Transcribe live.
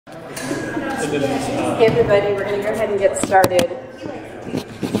Hey everybody, we're going to go ahead and get started.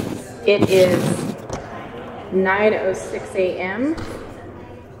 It is 9:06 a.m.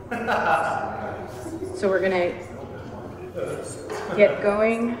 So we're going to get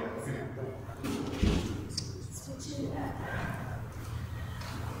going.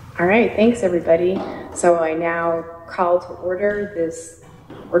 All right, thanks everybody. So I now call to order this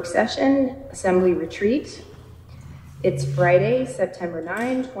work session, Assembly Retreat. It's Friday, September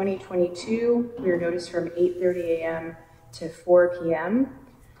 9, 2022. We are noticed from 8:30 a.m. to 4 p.m.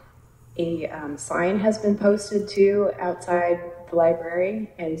 A sign has been posted too outside the library,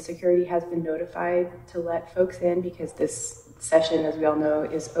 and security has been notified to let folks in because this session, as we all know,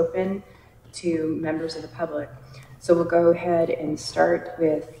 is open to members of the public. So we'll go ahead and start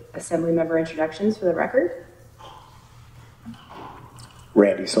with assembly member introductions for the record.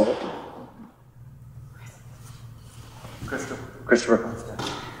 Randy Salt. Christopher.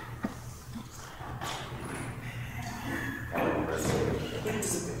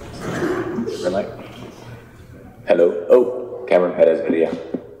 Hello. Oh, Cameron Perez Video.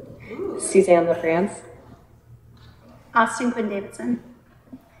 Suzanne LaFrance. Austin Quinn Davidson.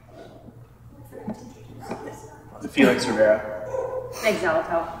 Felix Rivera. Meg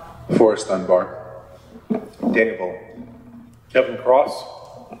Zalato. Forrest Dunbar. Daniel Bull. Kevin Cross.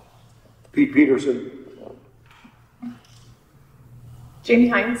 Pete Peterson. Jamie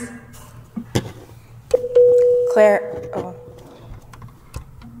Hines. Claire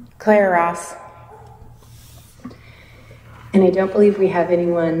Ross. And I don't believe we have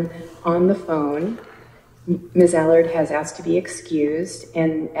anyone on the phone. Ms. Allard has asked to be excused,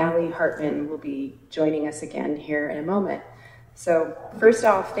 and Allie Hartman will be joining us again here in a moment. So first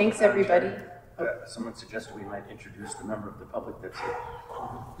off, thanks everybody. Someone suggested we might introduce the member of the public that's here.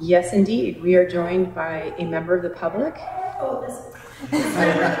 Yes, indeed. We are joined by a member of the public. Oh, this.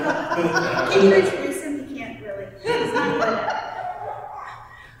 Can you introduce him? He can't really. He's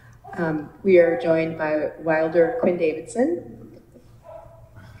not We are joined by Wilder Quinn Davidson,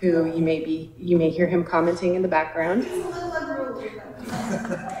 who you may hear him commenting in the background. He's a little unruly.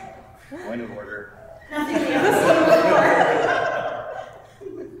 Point of order. Nothing else.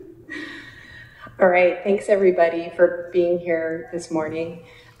 All right, thanks everybody for being here this morning.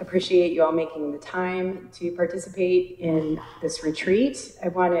 Appreciate you all making the time to participate in this retreat. I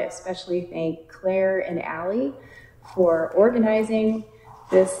want to especially thank Claire and Allie for organizing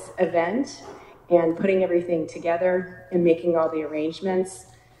this event and putting everything together and making all the arrangements.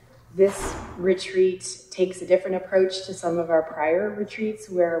 This retreat takes a different approach to some of our prior retreats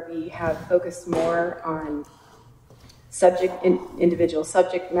where we have focused more on individual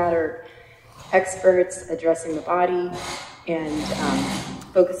subject matter experts addressing the body and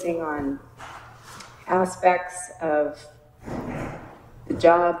focusing on aspects of the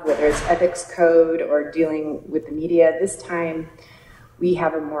job, whether it's ethics code or dealing with the media. This time we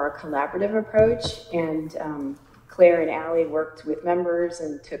have a more collaborative approach, and Claire and Allie worked with members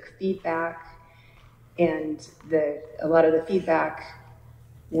and took feedback, and a lot of the feedback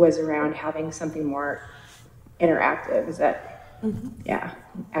was around having something more interactive. Is that? Mm-hmm. Yeah.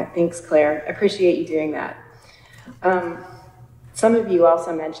 Thanks, Claire. Appreciate you doing that. Some of you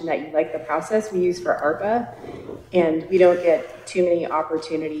also mentioned that you like the process we use for ARPA, and we don't get too many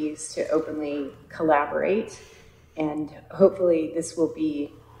opportunities to openly collaborate, and hopefully this will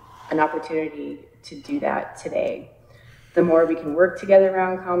be an opportunity to do that today. The more we can work together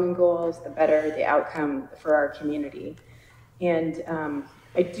around common goals, the better the outcome for our community. And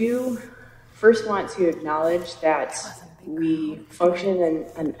I do first want to acknowledge that we function in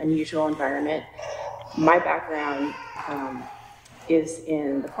an unusual environment. My background is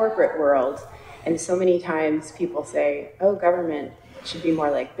in the corporate world, and so many times people say, oh, government should be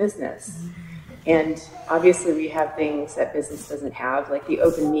more like business. And obviously we have things that business doesn't have, like the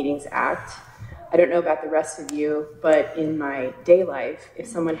Open Meetings Act. I don't know about the rest of you, but in my day life, if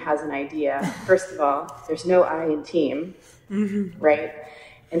someone has an idea, first of all, there's no I in team, right?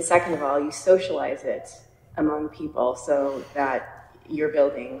 And second of all, you socialize it among people so that you're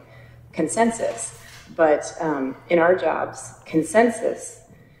building consensus. But in our jobs, consensus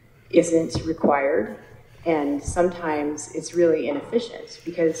isn't required, and sometimes it's really inefficient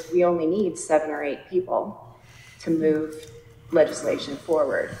because we only need 7 or 8 people to move legislation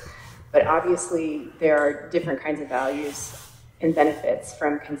forward. But obviously there are different kinds of values and benefits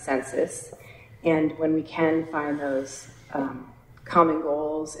from consensus, and when we can find those common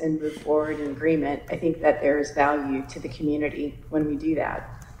goals and move forward in agreement, I think that there is value to the community when we do that.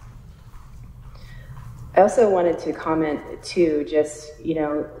 I also wanted to comment too, just,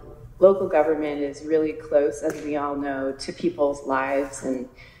 local government is really close, as we all know, to people's lives, and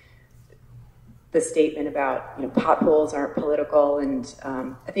the statement about, potholes aren't political, and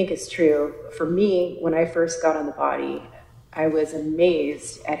I think it's true. For me, when I first got on the body, I was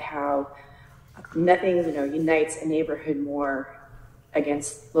amazed at how nothing, unites a neighborhood more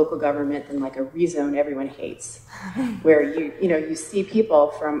against local government than like a rezone everyone hates, where you see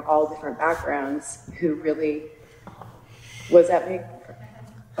people from all different backgrounds who really, was that big?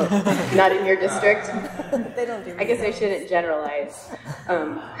 Oh, not in your district? They don't do I guess I shouldn't generalize.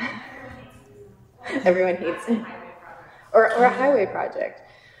 Everyone hates it. Or a highway project,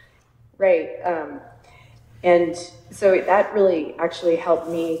 right? And so that really actually helped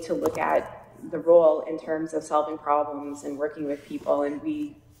me to look at the role in terms of solving problems and working with people, and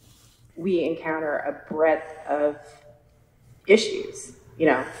we encounter a breadth of issues,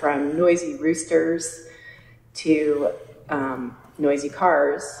 from noisy roosters to noisy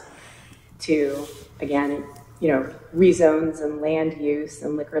cars to, again, rezones and land use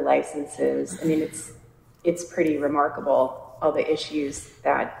and liquor licenses. I mean, it's pretty remarkable, all the issues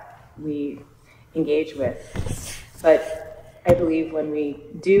that we engage with. But I believe when we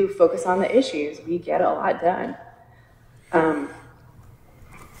do focus on the issues, we get a lot done.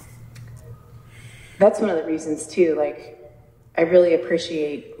 That's one of the reasons too, I really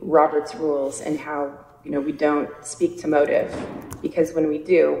appreciate Robert's rules and how, we don't speak to motive, because when we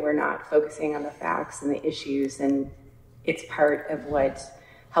do, we're not focusing on the facts and the issues, and it's part of what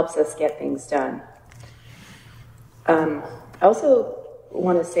helps us get things done. I also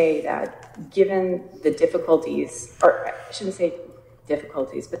want to say that given the difficulties, or I shouldn't say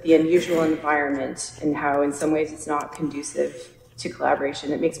difficulties, but the unusual environment and how in some ways it's not conducive to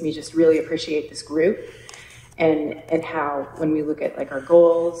collaboration, it makes me just really appreciate this group and how when we look at our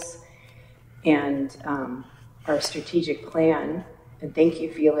goals and our strategic plan, and thank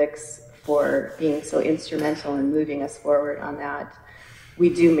you, Felix, for being so instrumental in moving us forward on that, we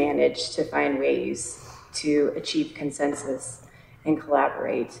do manage to find ways to achieve consensus and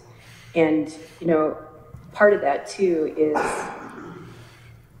collaborate. And, part of that too is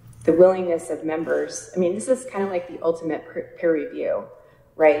the willingness of members. I mean, this is kind of like the ultimate peer review,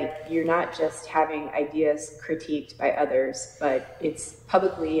 right? You're not just having ideas critiqued by others, but it's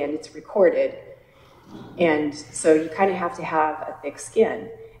publicly and it's recorded. And so you kind of have to have a thick skin.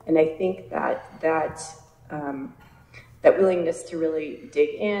 And I think that willingness to really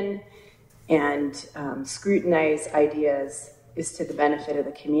dig in and scrutinize ideas is to the benefit of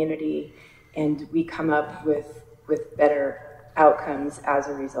the community, and we come up with better outcomes as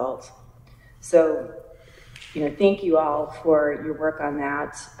a result. So, thank you all for your work on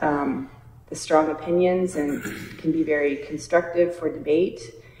that. The strong opinions and can be very constructive for debate,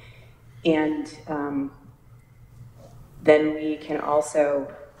 and then we can also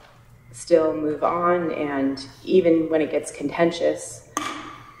still move on, and even when it gets contentious,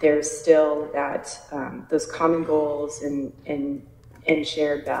 there's still that those common goals and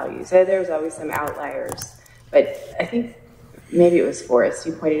shared values. So there's always some outliers, but I think maybe it was Forrest,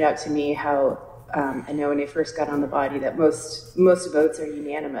 you pointed out to me how I know when I first got on the body that most votes are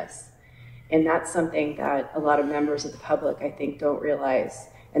unanimous, and that's something that a lot of members of the public, I think, don't realize,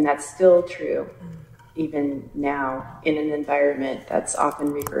 and that's still true even now in an environment that's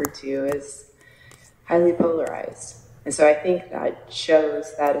often referred to as highly polarized. And so I think that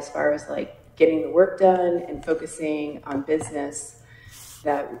shows that as far as getting the work done and focusing on business,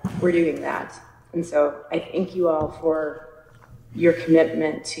 that we're doing that. And so I thank you all for your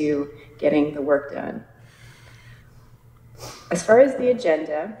commitment to getting the work done. As far as the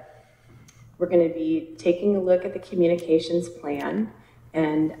agenda, we're going to be taking a look at the communications plan,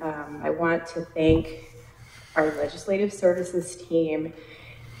 and I want to thank our legislative services team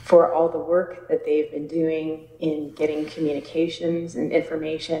for all the work that they've been doing in getting communications and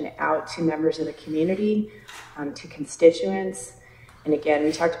information out to members of the community, to constituents. And again,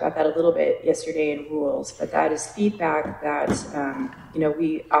 we talked about that a little bit yesterday in rules, but that is feedback that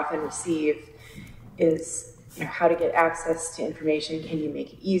we often receive is how to get access to information. Can you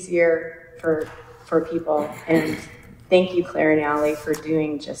make it easier for people? And thank you, Claire and Allie, for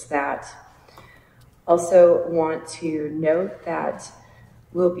doing just that. Also want to note that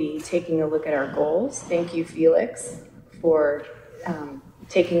we'll be taking a look at our goals. Thank you, Felix, for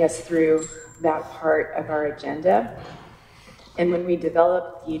taking us through that part of our agenda. And when we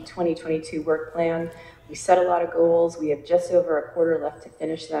developed the 2022 work plan, we set a lot of goals. We have just over a quarter left to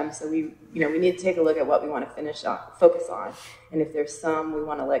finish them. So we need to take a look at what we want to focus on. And if there's some we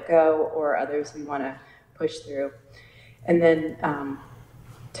want to let go, or others we want to push through. And then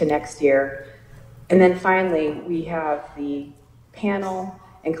to next year. And then finally, we have the panel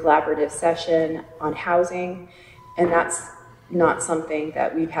and collaborative session on housing. And that's not something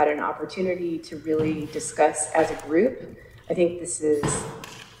that we've had an opportunity to really discuss as a group. I think this is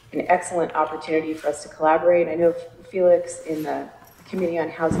an excellent opportunity for us to collaborate. I know Felix in the Committee on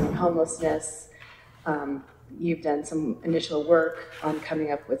Housing and Homelessness, you've done some initial work on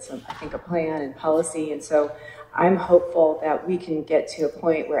coming up with some, I think, a plan and policy. And so I'm hopeful that we can get to a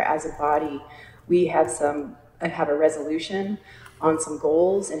point where as a body, we have a resolution on some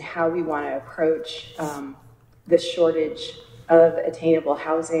goals and how we want to approach this shortage of attainable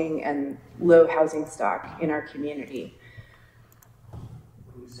housing and low housing stock in our community.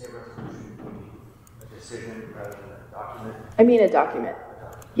 When you say resolution, you mean a decision rather than a document? I mean a document.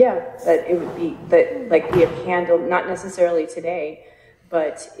 Yeah, that it would be that like we have handled, not necessarily today,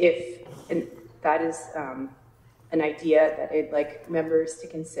 but if, and that is an idea that I'd like members to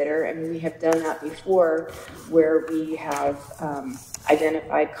consider. I mean, we have done that before where we have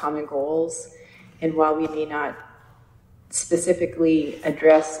identified common goals, and while we may not specifically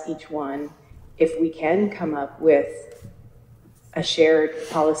address each one, if we can come up with a shared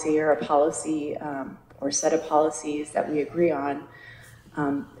policy or a policy or set of policies that we agree on,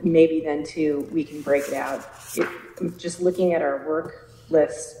 maybe then too we can break it out. Just looking at our work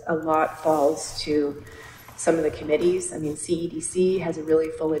list, a lot falls to some of the committees. I mean, CEDC has a really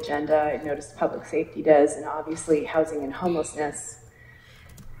full agenda. I noticed public safety does, and obviously housing and homelessness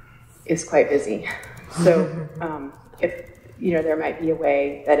is quite busy. So if, you know, there might be a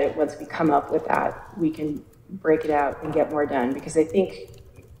way that once we come up with that, we can break it out and get more done, because I think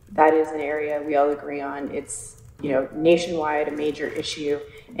that is an area we all agree on. It's, you know, nationwide, a major issue,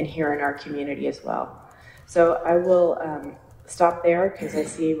 and here in our community as well. So I will stop there because I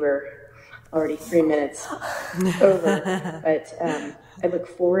see we're already 3 minutes over, but I look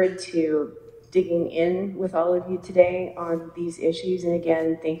forward to digging in with all of you today on these issues. And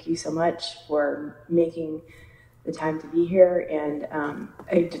again, thank you so much for making the time to be here. And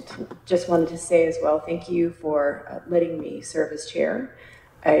I just wanted to say as well, thank you for letting me serve as chair.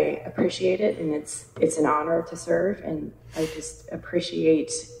 I appreciate it, and it's an honor to serve, and I just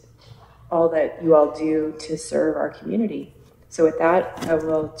appreciate all that you all do to serve our community. So with that, I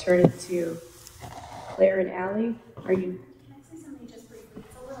will turn it to Claire and Allie. Are you? Can I say something just briefly?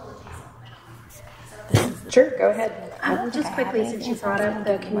 It's a little adjacent, but Sure, go ahead. just quickly, since you brought up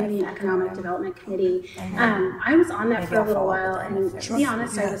the Community and Economic Development Committee, I was on that for a little while, and to be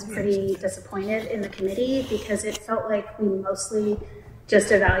honest, I was pretty disappointed in the committee because it felt like we mostly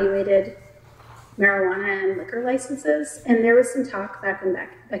just evaluated marijuana and liquor licenses. And there was some talk back when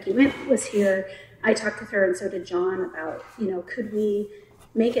Becky Wint was here. I talked with her, and so did John, about, you know, could we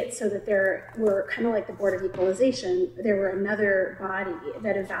make it so that there were kind of like the Board of Equalization, there were another body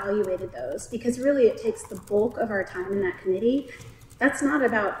that evaluated those, because really it takes the bulk of our time in that committee. That's not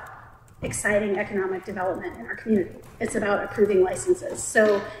about exciting economic development in our community. It's about approving licenses.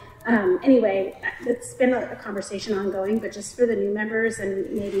 So anyway, it's been a conversation ongoing, but just for the new members,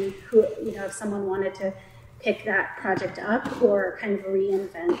 and maybe who, you know, if someone wanted to pick that project up or kind of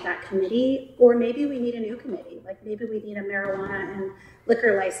reinvent that committee, or maybe we need a new committee, like maybe we need a marijuana and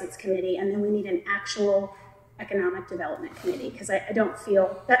liquor license committee, and then we need an actual economic development committee, because I don't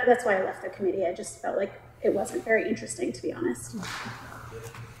feel, that's why I left the committee. I just felt like it wasn't very interesting, to be honest.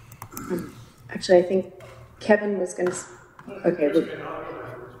 Actually, I think Kevin was going to, okay.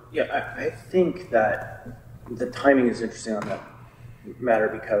 Yeah, I think that the timing is interesting on that matter,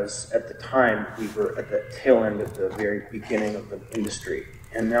 because at the time we were at the tail end of the very beginning of the industry,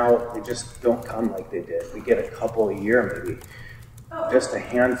 and now they just don't come like they did. We get a couple a year, maybe just a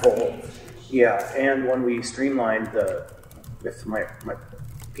handful. Yeah, and when we streamlined with my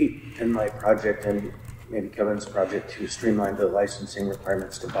Pete and my project, and maybe Kevin's project, to streamline the licensing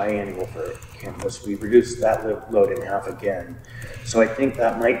requirements to biannual for cannabis, we reduced that load in half again. So I think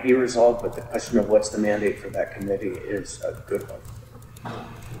that might be resolved, but the question of what's the mandate for that committee is a good one.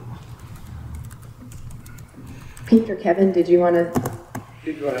 Pete or Kevin, did you want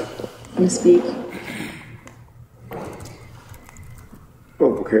to speak?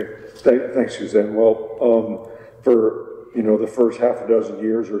 Oh, okay. Thanks, Suzanne. Well, for the first half a dozen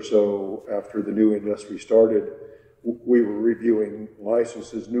years or so after the new industry started, we were reviewing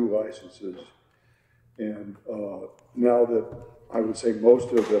licenses, new licenses, and now that I would say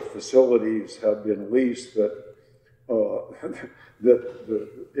most of the facilities have been leased that that the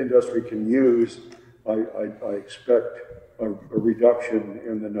industry can use, I expect a reduction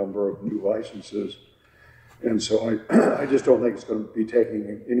in the number of new licenses. And so I just don't think it's going to be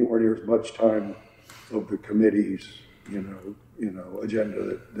taking anywhere near as much time of the committee's,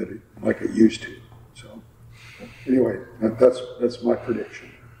 agenda that it, like it used to. So anyway, that's my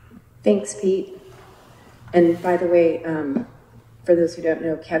prediction. Thanks, Pete. And by the way, for those who don't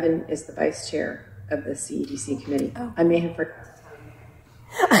know, Kevin is the vice chair of the CEDC committee. Oh. I may have forgotten.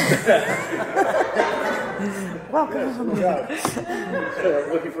 Welcome. So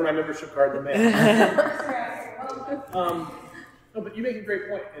I'm looking for my membership card in the mail. No, but you make a great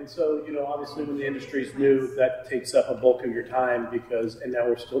point. And so, you know, obviously when the industry is new, that takes up a bulk of your time and now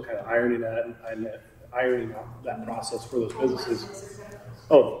we're still kind of ironing out that process for those businesses.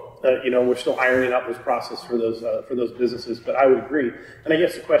 You know, we're still ironing out this process for those businesses, but I would agree. And I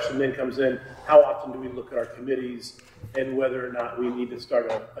guess the question then comes in, how often do we look at our committees and whether or not we need to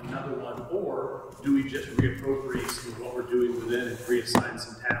start another one, or do we just reappropriate some of what we're doing within and reassign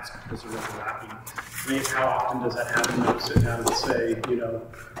some tasks because they're overlapping? I mean, how often does that happen when we sit down and say, you know,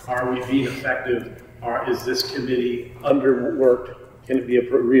 are we being effective? Is this committee underworked? Can it be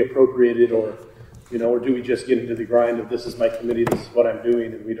reappropriated, or, you know, or do we just get into the grind of this is my committee, this is what I'm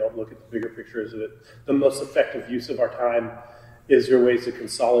doing, and we don't look at the bigger picture? Is it the most effective use of our time? Is there ways to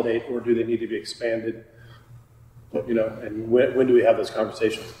consolidate, or do they need to be expanded? You know, and when do we have those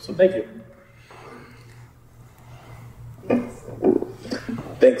conversations? So thank you.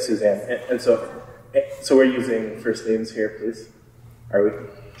 Thanks, Suzanne. And so we're using first names here, please. Are we?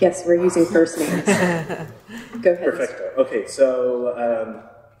 Yes, we're using first names. Go ahead. Perfecto. Okay, so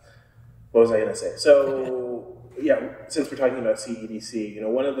what was I going to say? So yeah, since we're talking about CEDC, you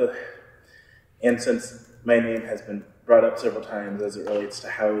know, and since my name has been brought up several times as it relates to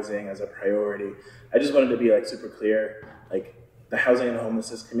housing as a priority, I just wanted to be like super clear, like the Housing and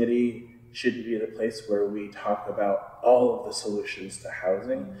Homelessness Committee shouldn't be the place where we talk about all of the solutions to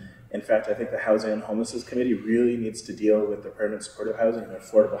housing. In fact, I think the Housing and Homelessness Committee really needs to deal with the permanent supportive housing and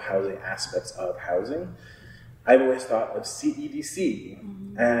affordable housing aspects of housing. I've always thought of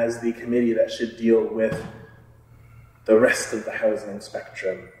CEDC as the committee that should deal with the rest of the housing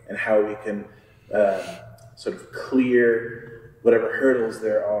spectrum and how we can sort of clear whatever hurdles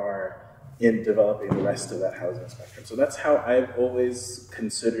there are in developing the rest of that housing spectrum. So that's how I've always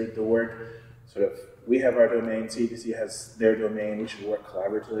considered the work. Sort of, we have our domain, CEDC has their domain, we should work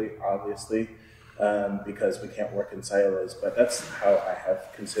collaboratively, obviously, because we can't work in silos, but that's how I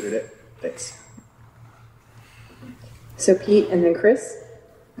have considered it. Thanks. So Pete and then Chris.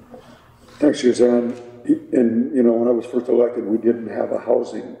 Thanks, Suzanne. And, you know, when I was first elected, we didn't have a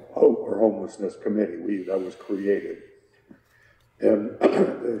housing or homelessness committee. That was created. And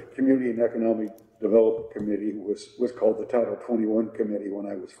the Community and Economic Development Committee was called the Title 21 Committee when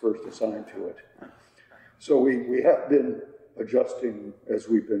I was first assigned to it. So we have been adjusting as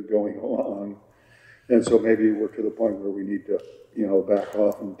we've been going along. And so maybe we're to the point where we need to, you know, back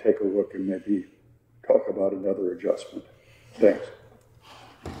off and take a look and maybe talk about another adjustment. Thanks.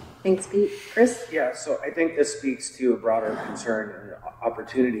 Thanks, Pete. Chris? Yeah, so I think this speaks to a broader concern and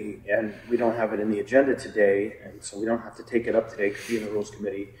opportunity, and we don't have it in the agenda today, and so we don't have to take it up today. It could be in the Rules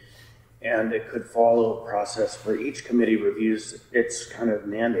Committee, and it could follow a process where each committee reviews its kind of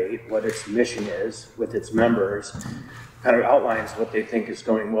mandate, what its mission is with its members, kind of outlines what they think is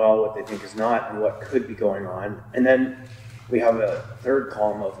going well, what they think is not, and what could be going on. And then we have a third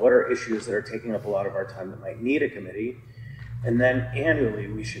column of what are issues that are taking up a lot of our time that might need a committee. And then annually,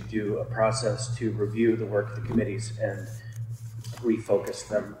 we should do a process to review the work of the committees and refocus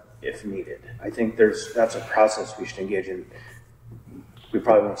them if needed. I think that's a process we should engage in. We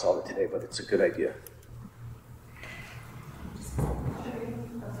probably won't solve it today, but it's a good idea.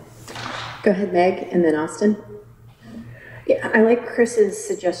 Go ahead, Meg, and then Austin. Yeah, I like Chris's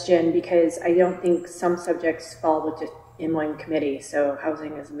suggestion because I don't think some subjects fall just in one committee. So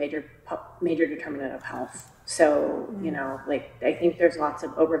housing is a major determinant of health. So, you know, like, I think there's lots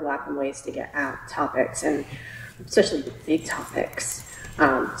of overlapping ways to get at topics, and especially big topics.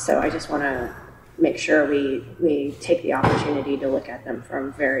 So I just want to make sure we take the opportunity to look at them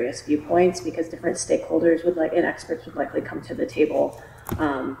from various viewpoints, because different stakeholders and experts would likely come to the table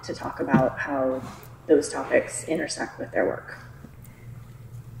to talk about how those topics intersect with their work.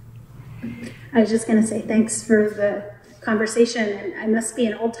 I was just going to say thanks for the conversation, and I must be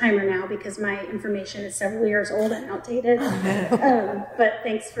an old timer now because my information is several years old and outdated. But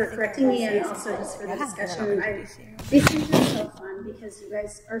thanks for correcting me, and also just for the discussion. These things are so fun because you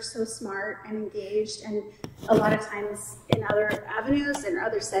guys are so smart and engaged, and a lot of times in other avenues and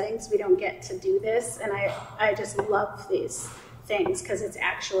other settings we don't get to do this, and I just love these things because it's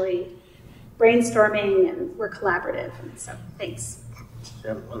actually brainstorming and we're collaborative, and so thanks.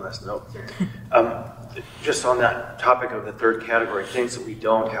 Yeah, one last note. Just on that topic of the third category, things that we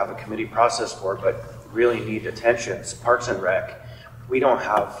don't have a committee process for but really need attention, it's Parks and Rec. We don't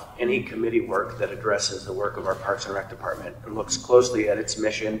have any committee work that addresses the work of our Parks and Rec department and looks closely at its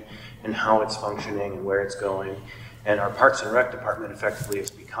mission and how it's functioning and where it's going. And our Parks and Rec department effectively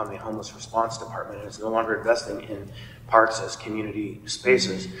has become a homeless response department and is no longer investing in parks as community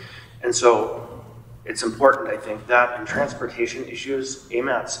spaces. And so it's important, I think, that in transportation issues,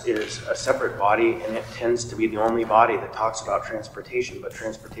 AMATS is a separate body, and it tends to be the only body that talks about transportation, but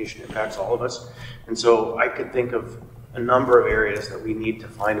transportation impacts all of us. And so I could think of a number of areas that we need to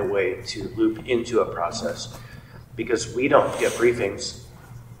find a way to loop into a process, because we don't get briefings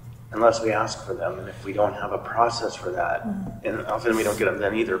unless we ask for them. And if we don't have a process for that, and often we don't get them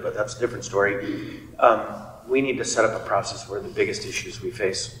then either, but that's a different story, we need to set up a process where the biggest issues we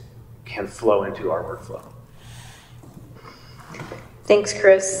face can flow into our workflow. Thanks,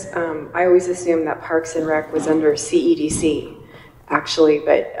 Chris. I always assumed that Parks and Rec was under CEDC, actually,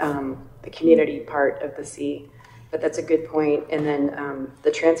 but the community part of the C. But that's a good point. And then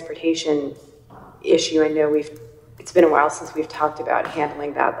the transportation issue, I know it's been a while since we've talked about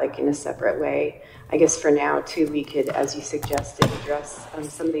handling that like in a separate way. I guess for now, too, we could, as you suggested, address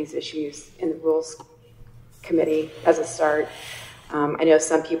some of these issues in the Rules Committee as a start. I know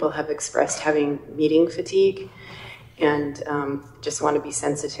some people have expressed having meeting fatigue, and just want to be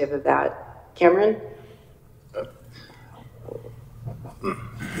sensitive of that. Cameron?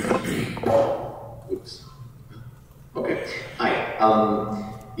 Oops. Okay. Hi.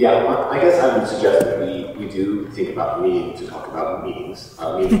 Yeah, I guess I would suggest that we do think about meeting to talk about meetings,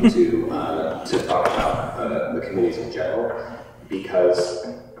 meeting to talk about the committees in general, because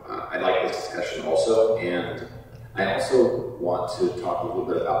I like this discussion also, and I also want to talk a little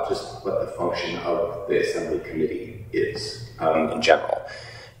bit about just what the function of the Assembly Committee is in general,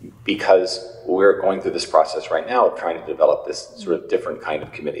 because we're going through this process right now of trying to develop this sort of different kind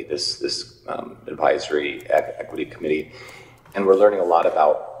of committee, this advisory equity committee, and we're learning a lot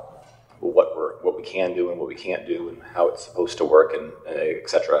about what we can do and what we can't do and how it's supposed to work and et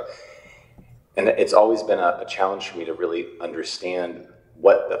cetera. And it's always been a challenge for me to really understand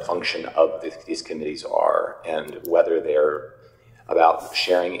what the function of these committees are, and whether they're about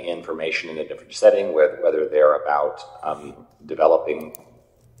sharing information in a different setting, whether they're about developing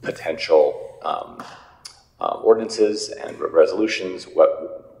potential ordinances and resolutions.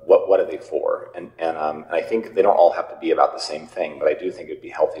 What are they for? And I think they don't all have to be about the same thing, but I do think it'd be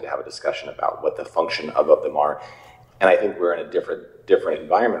healthy to have a discussion about what the function of them are. And I think we're in a different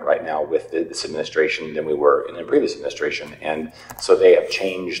environment right now with this administration than we were in the previous administration, and so they have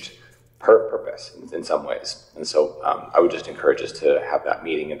changed purpose in some ways. And so I would just encourage us to have that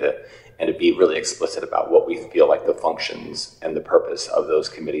meeting and to be really explicit about what we feel like the functions and the purpose of those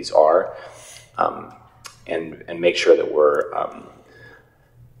committees are, and make sure that we're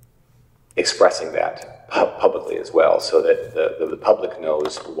expressing that publicly as well, so that the public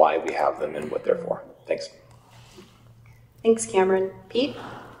knows why we have them and what they're for. Thanks. Thanks, Cameron. Pete?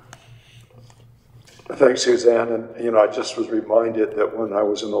 Thanks, Suzanne. And, I just was reminded that when I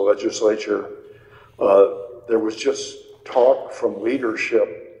was in the legislature, there was just talk from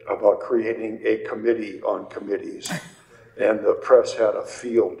leadership about creating a committee on committees. And the press had a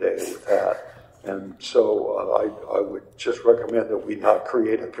field day with that. And so I would just recommend that we not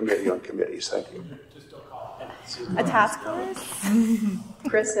create a committee on committees. Thank you. A task force?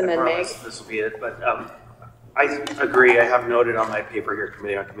 Chris and then Meg. This will be it, but I agree. I have noted on my paper here,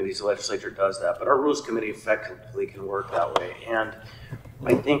 Committee on Committees, the legislature does that, but our Rules Committee effectively can work that way. And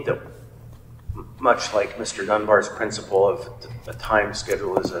I think that much like Mr. Dunbar's principle of a time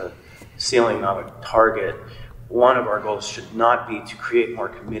schedule is a ceiling, not a target, one of our goals should not be to create more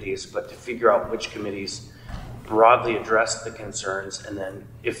committees, but to figure out which committees broadly address the concerns, and then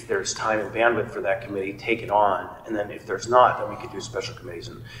if there's time and bandwidth for that committee, take it on. And then if there's not, then we could do special committees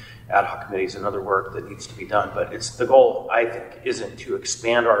and ad hoc committees and other work that needs to be done. But it's the goal, I think, isn't to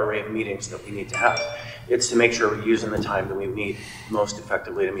expand our array of meetings that we need to have. It's to make sure we're using the time that we need most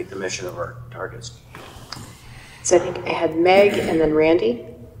effectively to meet the mission of our targets. So I think I had Meg and then Randy.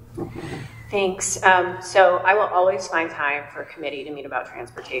 Thanks. So I will always find time for a committee to meet about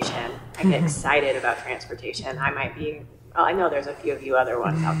transportation. I get excited about transportation. I know there's a few of you other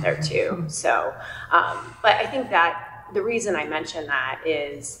ones out there too. So, but I think that the reason I mention that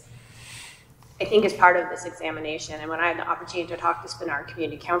is, I think as part of this examination, and when I had the opportunity to talk to Spenard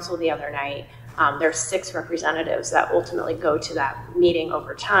Community Council the other night, there's 6 representatives that ultimately go to that meeting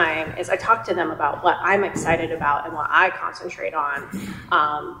over time, is I talk to them about what I'm excited about and what I concentrate on,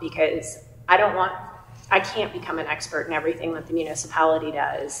 because I can't become an expert in everything that the municipality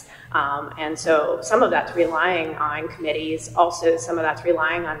does. And so some of that's relying on committees. Also, some of that's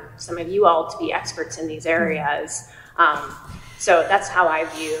relying on some of you all to be experts in these areas. So that's how I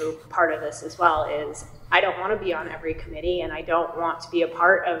view part of this as well, is I don't want to be on every committee, and I don't want to be a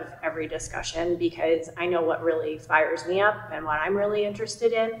part of every discussion, because I know what really fires me up and what I'm really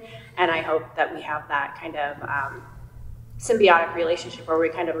interested in. And I hope that we have that kind of symbiotic relationship where we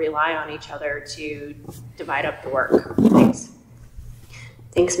kind of rely on each other to divide up the work. Thanks.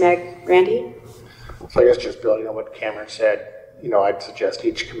 Thanks, Meg. Randy? So I guess just building on what Cameron said, I'd suggest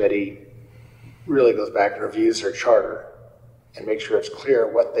each committee really goes back and reviews their charter and make sure it's clear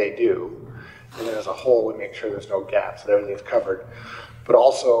what they do. And then as a whole, we make sure there's no gaps, that everything's covered. But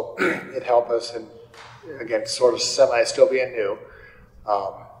also, it helped us, and again, sort of still being new,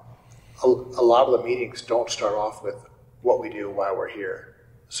 a lot of the meetings don't start off with what we do while we're here.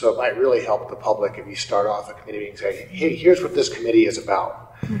 So it might really help the public if you start off a committee meeting saying, hey, here's what this committee is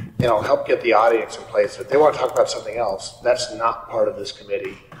about. And it'll help get the audience in place. If they want to talk about something else, that's not part of this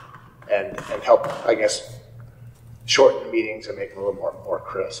committee, and help, I guess, shorten the meetings and make it a little more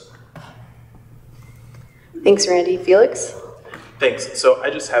crisp. Thanks, Randy. Felix? Thanks. So I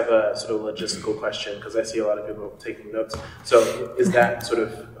just have a sort of logistical question, because I see a lot of people taking notes. So is that sort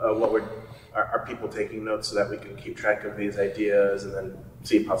of are people taking notes so that we can keep track of these ideas and then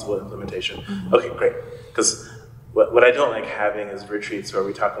see possible implementation? Okay, great. Because what I don't like having is retreats where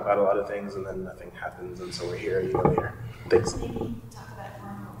we talk about a lot of things and then nothing happens, and so we're here a year later. Thanks.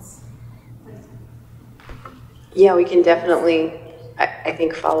 Yeah, we can definitely, I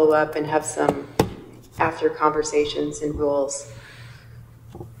think, follow up and have some after conversations and rules.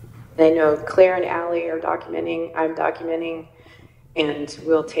 And I know Claire and Allie are documenting, I'm documenting, and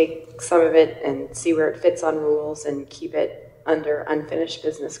we'll take some of it and see where it fits on rules and keep it under unfinished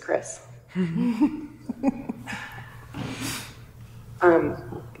business, Chris. And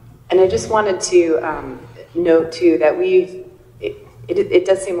I just wanted to note too that it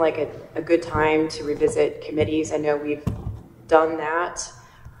does seem like a good time to revisit committees. I know we've done that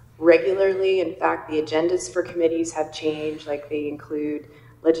regularly. In fact, the agendas for committees have changed, like they include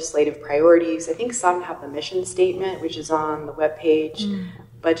legislative priorities. I think some have the mission statement, which is on the webpage,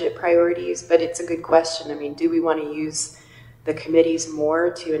 budget priorities, but it's a good question. I mean, do we want to use the committees more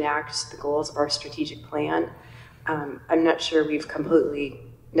to enact the goals of our strategic plan? I'm not sure we've completely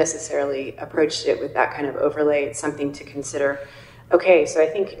necessarily approached it with that kind of overlay. It's something to consider. Okay, so I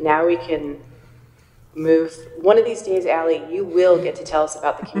think now we can move. One of these days, Allie, you will get to tell us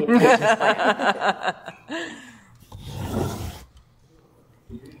about the communications plan.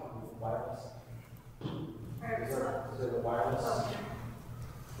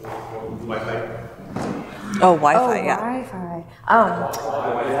 Wi-Fi. Oh, Wi-Fi, yeah. Wi-Fi.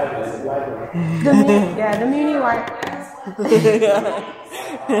 The Muni Wi-Fi.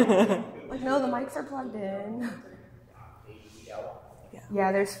 Like, no, the mics are plugged in.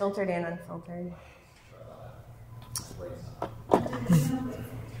 Yeah, there's filtered and unfiltered.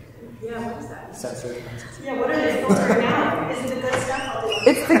 Yeah, what is that? Censored. Yeah, what are they filtering now? Is it the good stuff?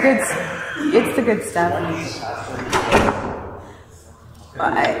 It's the good stuff.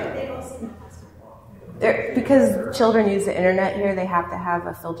 Because children use the internet here, they have to have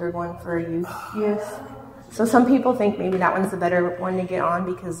a filtered one for youth use. So some people think maybe that one's the better one to get on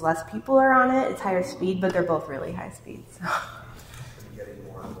because less people are on it. It's higher speed, but they're both really high speed. So.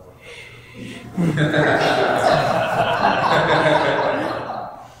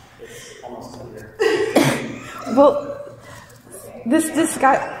 Well, this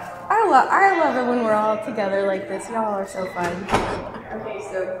guy, I love it when we're all together like this. Y'all are so fun. Okay,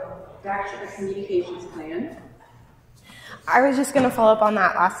 so back to the communications plan. I was just going to follow up on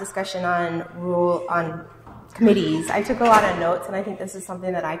that last discussion on committees. I took a lot of notes, and I think this is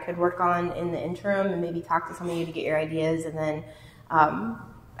something that I could work on in the interim and maybe talk to some of you to get your ideas, and then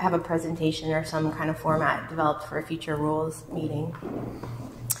have a presentation or some kind of format developed for a future rules meeting.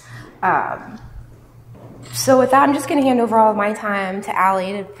 So with that, I'm just going to hand over all of my time to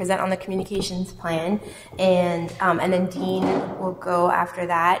Allie to present on the communications plan, and then Dean will go after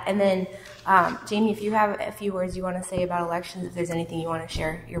that. And then, Jamie, if you have a few words you want to say about elections, if there's anything you want to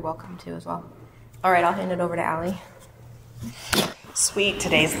share, you're welcome to as well. All right, I'll hand it over to Allie. Sweet,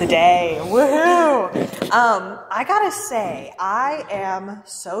 today's the day. Woohoo! I gotta say, I am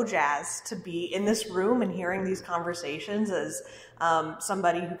so jazzed to be in this room and hearing these conversations as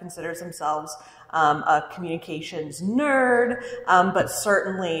somebody who considers themselves a communications nerd, but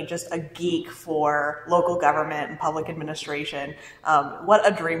certainly just a geek for local government and public administration. What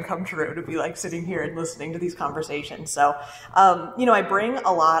a dream come true to be like sitting here and listening to these conversations. So, I bring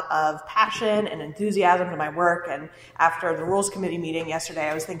a lot of passion and enthusiasm to my work. And after the Rules Committee meeting yesterday,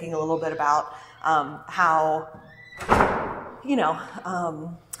 I was thinking a little bit about how,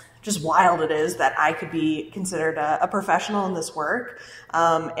 just wild it is that I could be considered a professional in this work.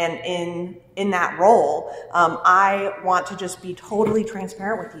 And in that role, I want to just be totally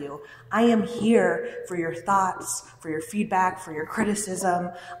transparent with you. I am here for your thoughts, for your feedback, for your criticism.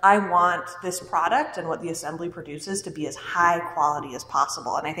 I want this product and what the Assembly produces to be as high quality as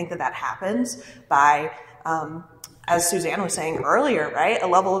possible. And I think that that happens by, as Suzanne was saying earlier, right, a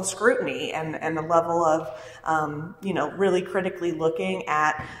level of scrutiny and a level of, really critically looking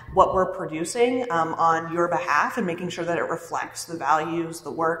at what we're producing on your behalf and making sure that it reflects the values,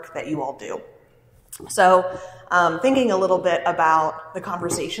 the work that you all do. So thinking a little bit about the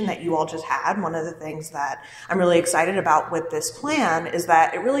conversation that you all just had, one of the things that I'm really excited about with this plan is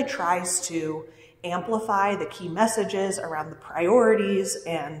that it really tries to amplify the key messages around the priorities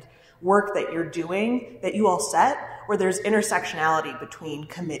and work that you're doing, that you all set, where there's intersectionality between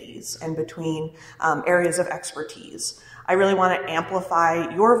committees and between areas of expertise. I really want to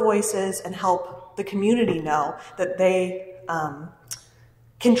amplify your voices and help the community know that they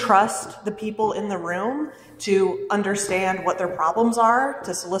can trust the people in the room to understand what their problems are,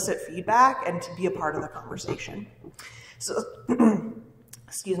 to solicit feedback, and to be a part of the conversation. So,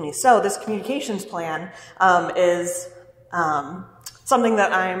 excuse me. So this communications plan is something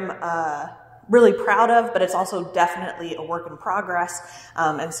that I'm really proud of, but it's also definitely a work in progress.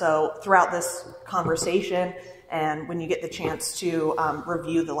 And so throughout this conversation, and when you get the chance to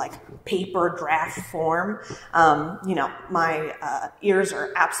review the paper draft form, my ears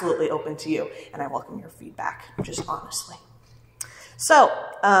are absolutely open to you, and I welcome your feedback, just honestly. So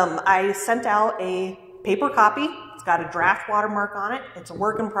I sent out a paper copy. It's got a draft watermark on it. It's a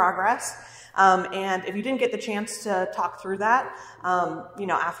work in progress. And if you didn't get the chance to talk through that,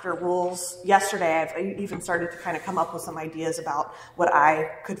 after rules yesterday, I've even started to kind of come up with some ideas about what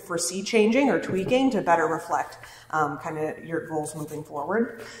I could foresee changing or tweaking to better reflect kind of your goals moving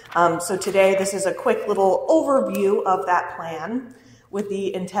forward. So today, this is a quick little overview of that plan with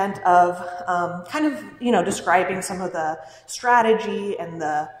the intent of describing some of the strategy and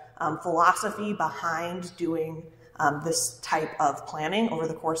the philosophy behind doing this type of planning over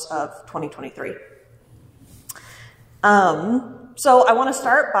the course of 2023. So I want to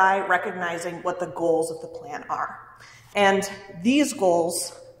start by recognizing what the goals of the plan are. And these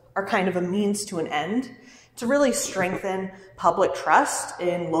goals are kind of a means to an end to really strengthen public trust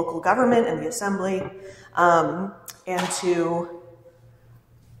in local government and the Assembly, and to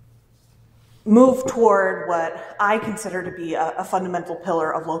move toward what I consider to be a fundamental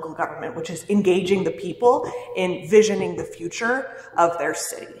pillar of local government, which is engaging the people in visioning the future of their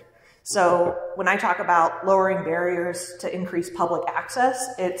city. So when I talk about lowering barriers to increase public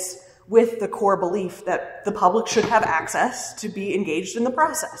access, it's with the core belief that the public should have access to be engaged in the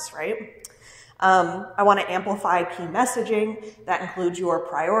process, right? I want to amplify key messaging that includes your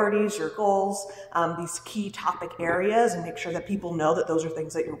priorities, your goals, these key topic areas, and make sure that people know that those are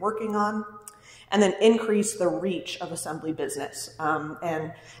things that you're working on. And then increase the reach of Assembly business.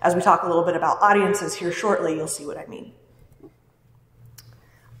 And as we talk a little bit about audiences here shortly, you'll see what I mean.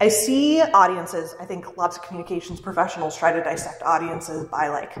 I see audiences, I think lots of communications professionals try to dissect audiences by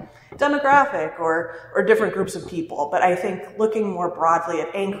demographic or different groups of people. But I think looking more broadly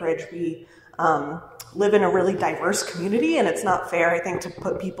at Anchorage, we live in a really diverse community, and it's not fair, I think, to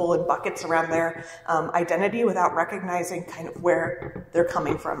put people in buckets around their identity without recognizing kind of where they're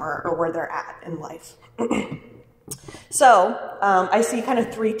coming from or where they're at in life. So I see kind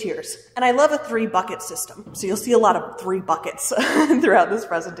of 3 tiers, and I love a 3-bucket system. So you'll see a lot of 3 buckets throughout this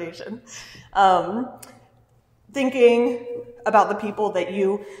presentation. Thinking about the people that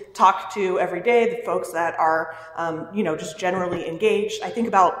you talk to every day, the folks that are, just generally engaged. I think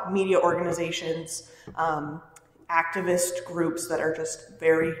about media organizations, activist groups that are just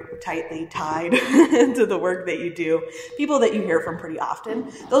very tightly tied to the work that you do, people that you hear from pretty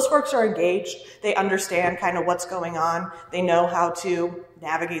often. Those folks are engaged. They understand kind of what's going on. They know how to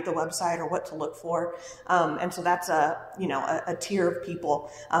navigate the website or what to look for. And so that's a tier of people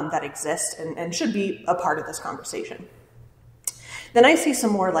that exists and should be a part of this conversation. Then I see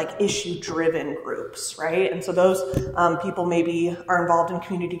some more issue-driven groups, right? And so those people maybe are involved in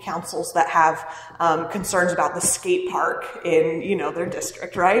community councils that have concerns about the skate park in, their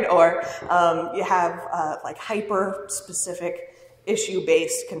district, right? Or you have hyper-specific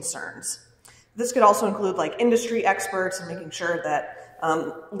issue-based concerns. This could also include industry experts and making sure that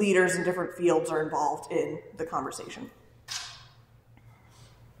leaders in different fields are involved in the conversation.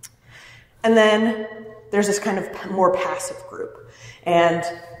 And then there's this kind of more passive group. And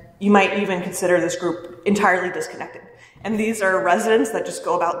you might even consider this group entirely disconnected. And these are residents that just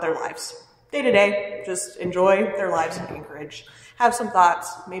go about their lives day to day, just enjoy their lives in Anchorage, have some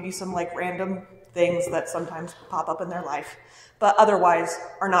thoughts, maybe some like random things that sometimes pop up in their life, but otherwise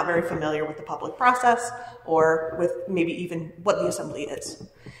are not very familiar with the public process or with maybe even what the assembly is.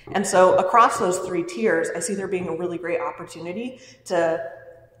 And so across those 3 tiers, I see there being a really great opportunity to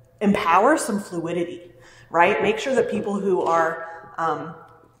empower some fluidity, right? Make sure that people who are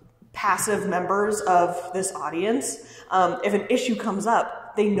passive members of this audience, if an issue comes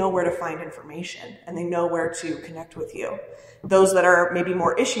up, they know where to find information and they know where to connect with you. Those that are maybe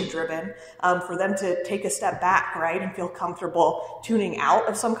more issue driven, for them to take a step back, right, and feel comfortable tuning out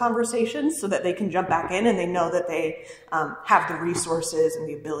of some conversations so that they can jump back in and they know that they have the resources and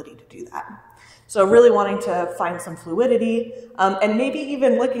the ability to do that. So really wanting to find some fluidity, and maybe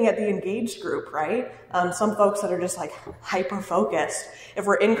even looking at the engaged group, right? Some folks that are just like hyper-focused. If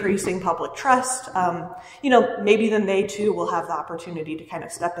we're increasing public trust, maybe then they too will have the opportunity to kind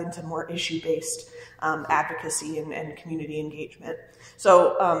of step into more issue-based advocacy and community engagement.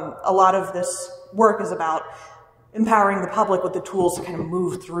 So a lot of this work is about empowering the public with the tools to kind of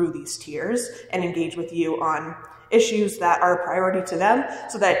move through these tiers and engage with you on issues that are a priority to them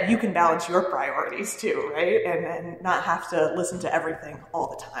so that you can balance your priorities too, right? And not have to listen to everything all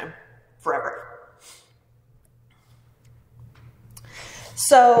the time, forever.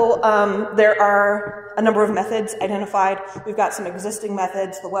 So there are a number of methods identified. We've got some existing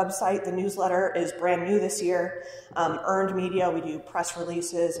methods. The website, the newsletter is brand new this year. Earned media, we do press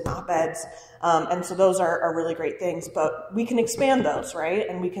releases and op-eds. And so those are really great things, but we can expand those, right?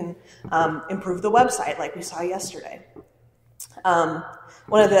 And we can improve the website like we saw yesterday.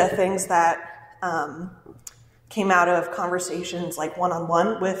 One of the things that came out of conversations like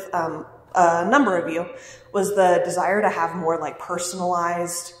one-on-one with a number of you was the desire to have more like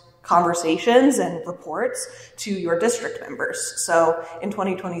personalized conversations and reports to your district members. So in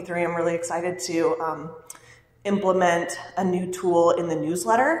 2023, I'm really excited to implement a new tool in the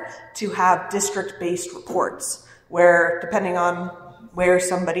newsletter to have district-based reports where, depending on where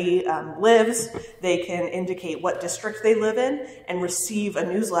somebody lives, they can indicate what district they live in and receive a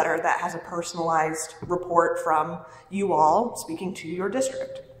newsletter that has a personalized report from you all speaking to your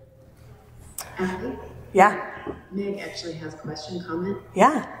district. Allie? Yeah. Meg actually has a question, comment.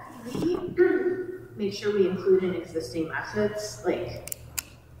 Yeah. We make sure we include in existing methods, like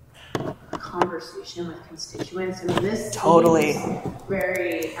a conversation with constituents. I mean, this totally seems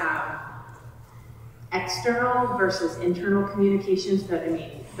very external versus internal communications. That, I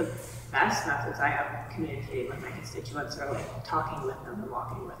mean, the best methods I have communicating with my constituents are like talking with them and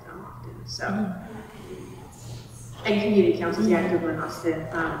walking with them often. So. And community councils, yeah, Goodwin, Austin,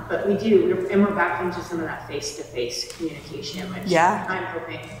 but we do, and we're back into some of that face-to-face communication, which I'm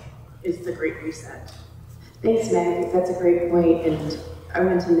hoping is the great reset. Thanks, Meg. That's a great point. And I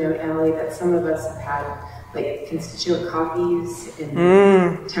want to note, Allie, that some of us have had like constituent coffees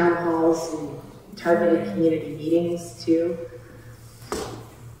and town halls and targeted community meetings too.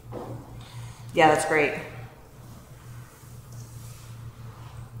 Yeah, that's great.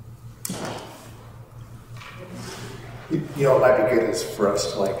 You know, it might be good is for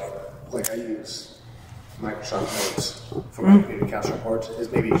us to like I use Microsoft Notes for my community council reports, is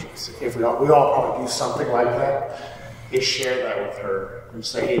maybe if we all probably do something like that, is share that with her and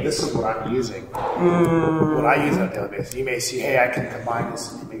say, hey, this is what I'm using. What I use on a daily basis. You may see, hey, I can combine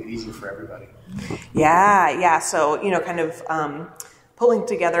this and make it easier for everybody. Yeah. So, kind of pulling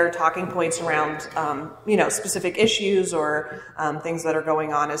together talking points around, specific issues or things that are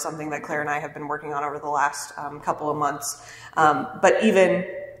going on is something that Claire and I have been working on over the last couple of months. But even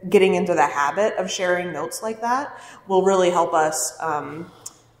getting into the habit of sharing notes like that will really help us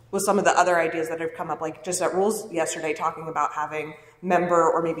with some of the other ideas that have come up, like just at Rules yesterday, talking about having member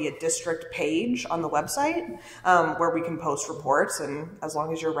or maybe a district page on the website where we can post reports, and as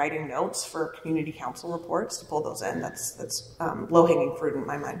long as you're writing notes for community council reports to pull those in, that's low-hanging fruit in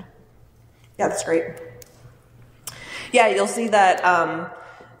my mind. Yeah, that's great. Yeah, you'll see that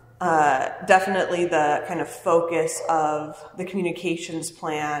definitely the kind of focus of the communications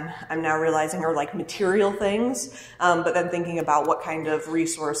plan, I'm now realizing, are like material things, but then thinking about what kind of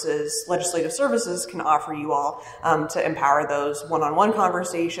resources legislative services can offer you all to empower those one-on-one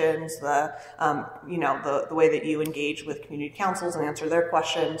conversations, the way that you engage with community councils and answer their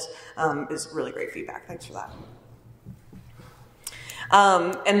questions is really great feedback. Thanks for that.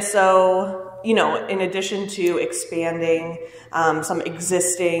 And so, in addition to expanding some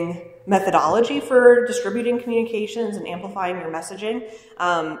existing methodology for distributing communications and amplifying your messaging,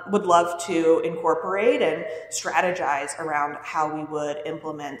 would love to incorporate and strategize around how we would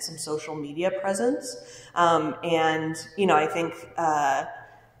implement some social media presence. I think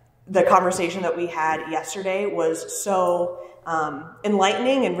the conversation that we had yesterday was so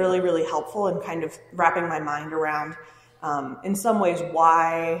enlightening and really, really helpful in kind of wrapping my mind around, in some ways,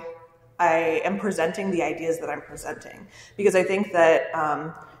 why I am presenting the ideas that I'm presenting. Because I think that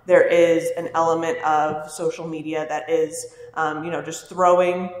there is an element of social media that is, just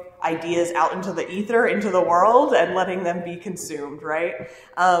throwing ideas out into the ether, into the world, and letting them be consumed, right?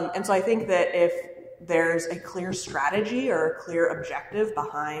 And so I think that if there's a clear strategy or a clear objective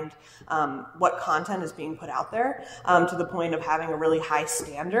behind what content is being put out there, to the point of having a really high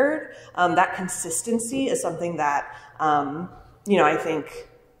standard, that consistency is something that, I think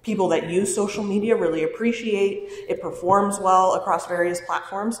people that use social media really appreciate. It performs well across various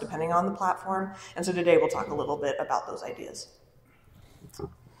platforms, depending on the platform. And so today we'll talk a little bit about those ideas.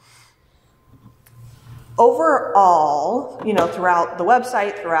 Overall, throughout the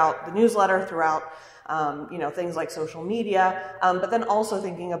website, throughout the newsletter, throughout things like social media, but then also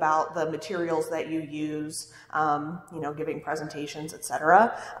thinking about the materials that you use, giving presentations,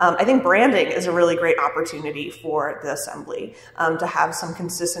 etc. I think branding is a really great opportunity for the Assembly to have some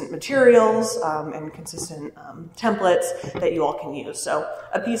consistent materials and consistent templates that you all can use. So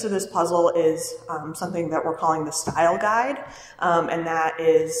a piece of this puzzle is something that we're calling the Style Guide, and that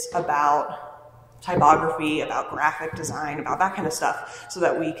is about typography, about graphic design, about that kind of stuff, so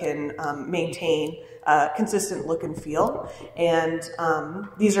that we can maintain a consistent look and feel. And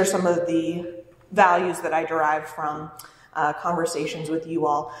these are some of the values that I derive from conversations with you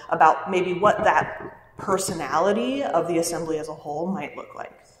all about maybe what that personality of the Assembly as a whole might look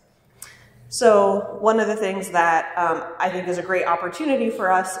like. So one of the things that I think is a great opportunity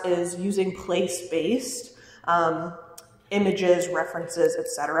for us is using place-based images, references,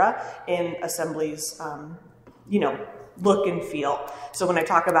 etc. in Assembly's, look and feel. So when I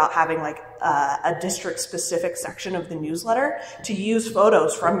talk about having like a district-specific section of the newsletter, to use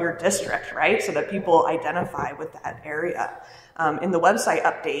photos from your district, right? So that people identify with that area. In the website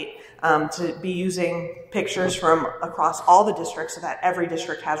update, to be using pictures from across all the districts so that every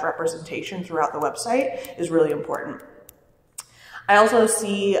district has representation throughout the website is really important. I also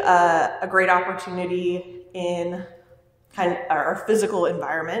see a great opportunity in kind of our physical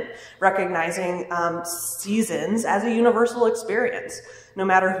environment, recognizing seasons as a universal experience. No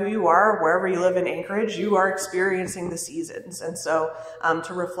matter who you are, wherever you live in Anchorage, you are experiencing the seasons. And so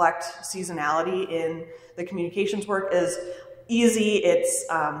to reflect seasonality in the communications work is easy. It's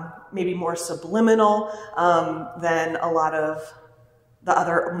maybe more subliminal than a lot of the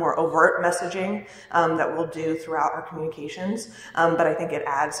other more overt messaging that we'll do throughout our communications. But I think it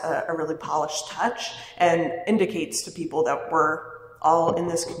adds a really polished touch and indicates to people that we're all in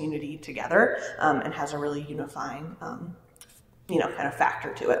this community together, and has a really unifying, kind of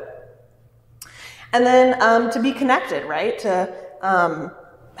factor to it. And then to be connected, right? To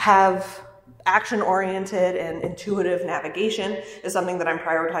have action-oriented and intuitive navigation is something that I'm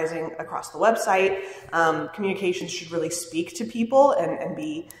prioritizing across the website. Communications should really speak to people and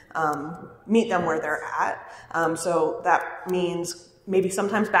be meet them where they're at. So that means maybe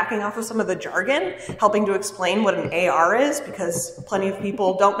sometimes backing off of some of the jargon, helping to explain what an AR is, because plenty of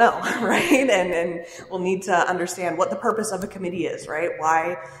people don't know, right? And we'll need to understand what the purpose of a committee is, right?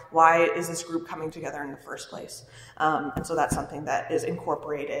 Why is this group coming together in the first place? And so that's something that is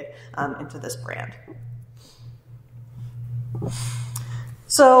incorporated into this brand.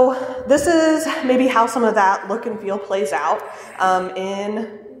 So this is maybe how some of that look and feel plays out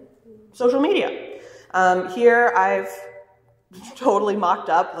in social media. Here I've totally mocked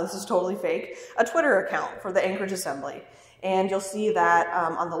up, this is totally fake, a Twitter account for the Anchorage Assembly. And you'll see that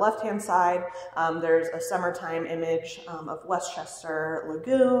on the left-hand side, there's a summertime image of Westchester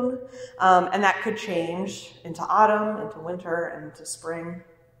Lagoon, and that could change into autumn, into winter, and into spring.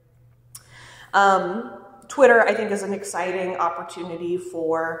 Twitter, I think, is an exciting opportunity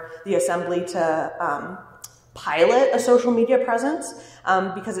for the Assembly to pilot a social media presence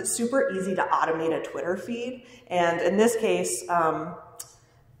because it's super easy to automate a Twitter feed. And in this case,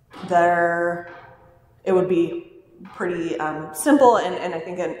 it would be pretty simple and I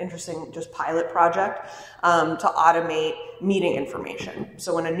think an interesting just pilot project to automate meeting information.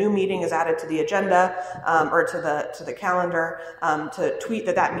 So when a new meeting is added to the agenda or to the calendar, to tweet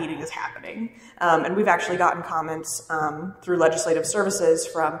that meeting is happening. And we've actually gotten comments through legislative services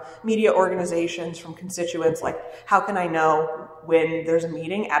from media organizations, from constituents, like, how can I know when there's a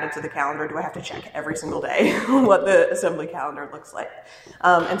meeting added to the calendar? Do I have to check every single day what the Assembly calendar looks like?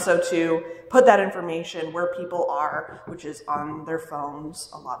 And so to put that information where people are, which is on their phones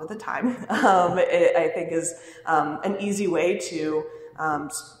a lot of the time, I think is an easy way to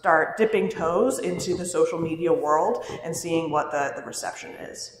start dipping toes into the social media world and seeing what the reception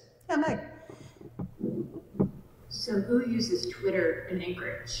is. Yeah, Meg. So who uses Twitter in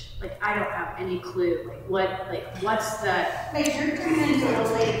Anchorage? Like, I don't have any clue. What's the... Make sure to turn into a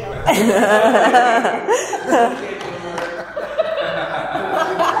lady.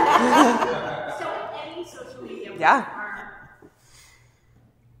 So any social media Yeah. platform,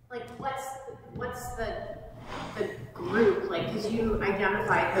 like, what's the group? Like, because you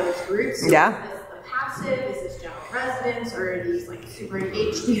identify those groups. So Yeah. Is this the passive? Is this general residents? Or are these, like, super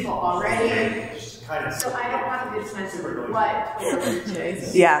engaged people already? So I don't have a good sense of what Twitter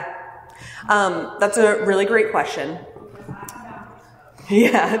is. Yeah. That's a really great question.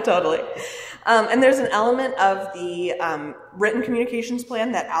 Yeah, totally. And there's an element of the written communications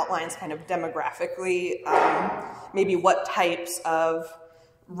plan that outlines kind of demographically maybe what types of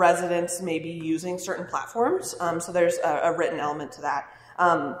residents may be using certain platforms. So there's a written element to that.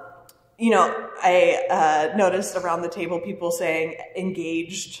 I noticed around the table people saying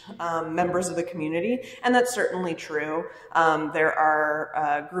engaged members of the community, and that's certainly true. There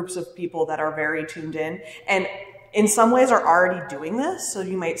are groups of people that are very tuned in, and in some ways are already doing this. So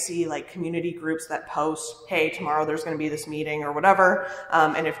you might see like community groups that post, hey, tomorrow there's going to be this meeting or whatever,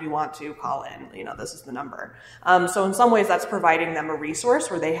 and if you want to call in, this is the number. So in some ways that's providing them a resource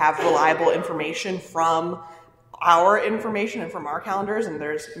where they have reliable information from our information and from our calendars, and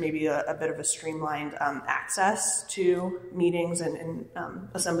there's maybe a bit of a streamlined access to meetings and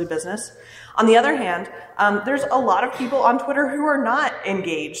assembly business. On the other hand, there's a lot of people on Twitter who are not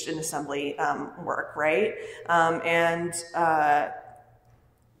engaged in assembly work, right?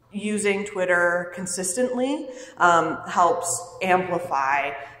 Using Twitter consistently helps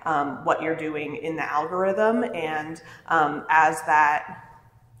amplify what you're doing in the algorithm, and as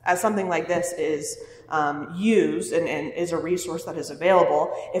something like this is used and is a resource that is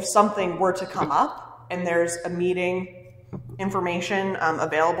available, if something were to come up and there's a meeting information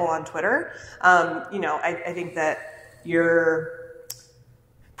available on Twitter, I think that you're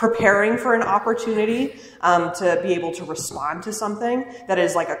preparing for an opportunity to be able to respond to something that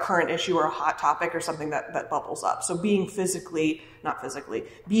is like a current issue or a hot topic or something that bubbles up. So being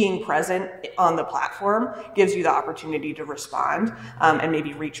being present on the platform gives you the opportunity to respond and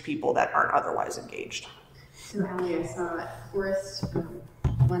maybe reach people that aren't otherwise engaged. So Hallie, I saw Forrest,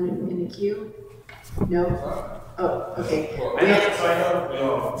 one in the queue. No? Oh, okay. Well, I know we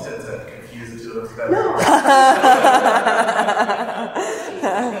don't tend to confuse the two of us. No.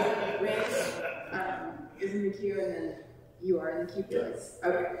 Is in the queue, and then you are in the queue, Felix.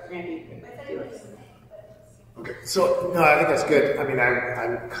 Okay, Randy, Felix. Okay, so no, I think that's good. I mean,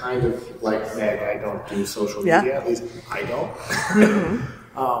 I'm kind of like Meg. I don't do social media. At least I don't.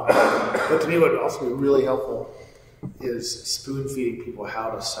 But to me, what would also be really helpful is spoon feeding people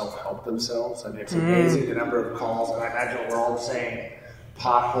how to self-help themselves. I mean, it's amazing the number of calls, and I imagine we're all saying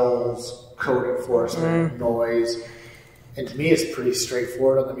potholes, code enforcement, noise. And to me, it's pretty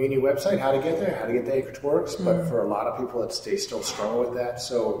straightforward on the Muni website how to get there, how to get to Anchorage Works. But for a lot of people, they still struggle with that.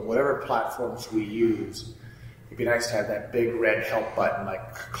 So whatever platforms we use, it'd be nice to have that big red help button,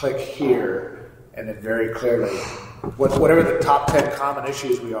 like click here, and then very clearly, whatever the top 10 common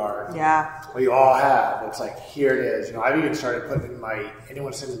issues we all have, it's like, here it is. I've even started putting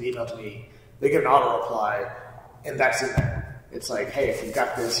anyone sends an email to me, they get an auto reply, and that's in there. It's like, hey, if you've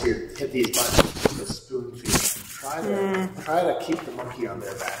got this here, hit these buttons, the spoon feed. Try to keep the monkey on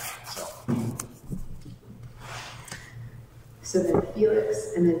their back. So then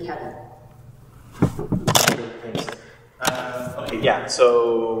Felix, and then Kevin. Thanks. Okay, yeah.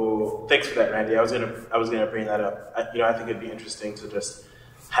 So thanks for that, Randy. I was gonna bring that up. I think it'd be interesting to just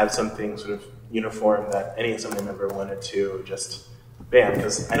have something sort of uniform that any assembly member wanted to just ban,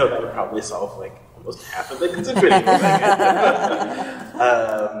 because I know that would probably solve like almost half of the constituents.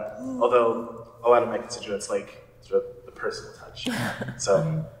 Although a lot of my constituents like sort of the personal touch.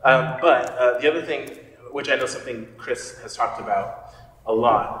 So, but the other thing, which I know something Chris has talked about a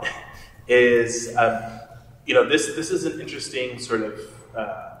lot, is this is an interesting sort of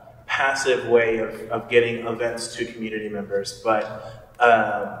passive way of getting events to community members, but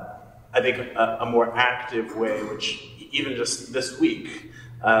I think a more active way, which even just this week,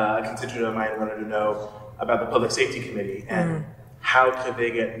 a constituent of mine wanted to know about the Public Safety Committee and how could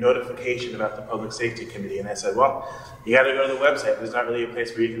they get notification about the Public Safety Committee? And I said, well, you got to go to the website. There's not really a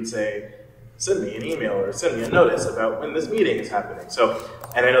place where you can say, send me an email or send me a notice about when this meeting is happening. So,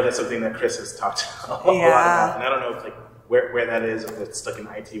 and I know that's something that Chris has talked a lot about. And I don't know if where that is, if it's stuck in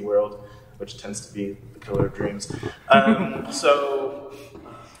the IT world, which tends to be the killer of dreams. So.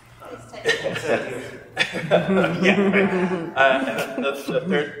 Yeah, right. And the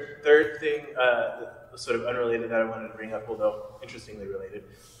third thing, sort of unrelated that I wanted to bring up, although interestingly related.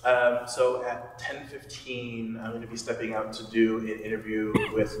 So at 10:15, I'm going to be stepping out to do an interview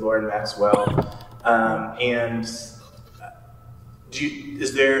with Lauren Maxwell. And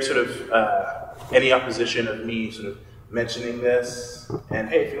is there sort of any opposition of me sort of mentioning this? And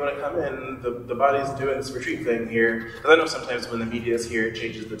hey, if you want to come in, the body's doing this retreat thing here. Because I know sometimes when the media is here, it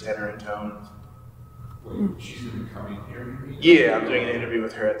changes the tenor and tone. She's going to be coming here? Yeah, I'm doing an interview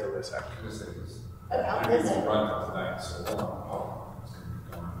with her at the LISAC. About this. We'll run up tonight, so hold on. It's going to be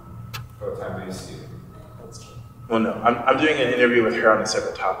going by the time they see it. Well, no, I'm doing an interview with her on a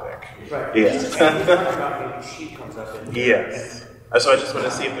separate topic. Right. Yeah. She comes up and Yes. So I just want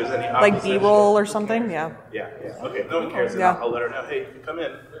to see if there's any opposition. Like B-roll or something? Yeah. Yeah. Okay, no one cares. Yeah. I'll let her know, hey, you can come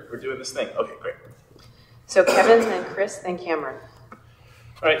in. We're doing this thing. Okay, great. So Kevin, then Chris, then Cameron.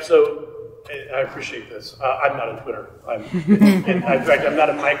 All right, so I appreciate this. I'm not on Twitter. In fact, I'm not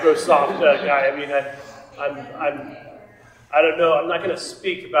a Microsoft guy. I mean, I don't know. I'm not going to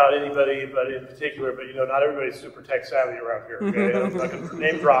speak about anybody, but in particular, but not everybody's super tech savvy around here. Okay, I'm not going to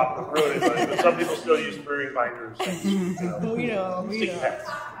name drop or ruin anybody, but some people still use query binders. We know. Sticky pads.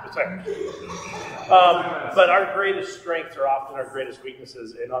 But our greatest strengths are often our greatest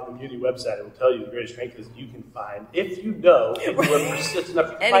weaknesses, and on the Muni website, it will tell you the greatest strength is you can find, if you know, if you are persistent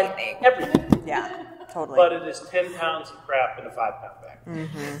enough, you can find everything. Yeah, totally. But it is 10 pounds of crap in a 5-pound bag.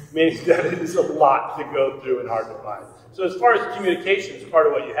 Meaning that it is a lot to go through and hard to find. So as far as communications, part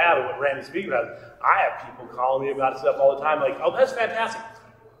of what you have and what Randy's speaking about, I have people calling me about stuff all the time, like, oh, that's fantastic.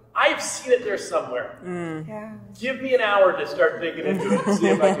 I've seen it there somewhere. Yeah. Give me an hour to start digging into it and see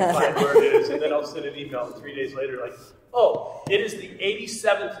if I can find where it is, and then I'll send an email 3 days later like, oh, it is the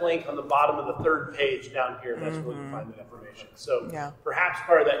 87th link on the bottom of the 3rd page down here. That's where you can find that information. So perhaps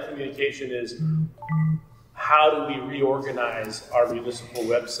part of that communication is how do we reorganize our municipal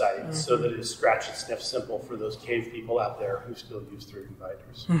website so that it is scratch and sniff simple for those cave people out there who still use 3D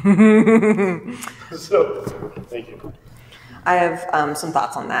binders. So, thank you. I have some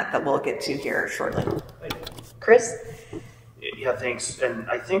thoughts on that we'll get to here shortly. Chris? Yeah, thanks. And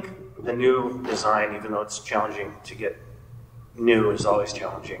I think the new design, even though it's challenging to get new, is always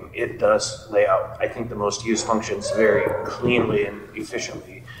challenging. It does lay out, I think, the most used functions very cleanly and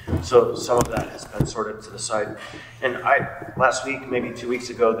efficiently. So some of that has been sorted to the side. And last week, maybe 2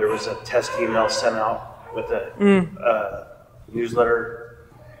 weeks ago, there was a test email sent out with a newsletter.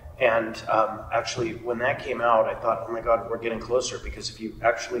 And actually, when that came out, I thought, oh my God, we're getting closer, because if you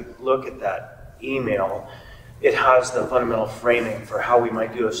actually look at that email, it has the fundamental framing for how we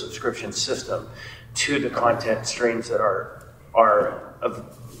might do a subscription system to the content streams that are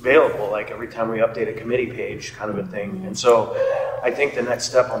available, like every time we update a committee page kind of a thing. And so I think the next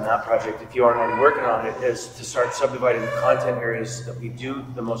step on that project, if you aren't already working on it, is to start subdividing the content areas that we do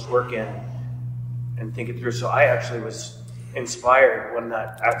the most work in and think it through. So I actually was inspired when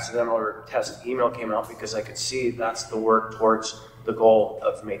that accidental or test email came out, because I could see that's the work towards the goal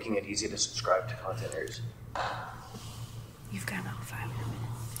of making it easy to subscribe to content areas. You've got about 5 more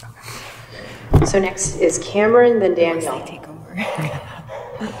minutes. Okay. So next is Cameron, then Daniel. Once they take over.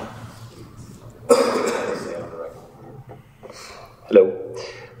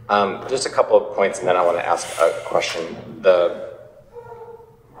 Hello. Just a couple of points, and then I want to ask a question.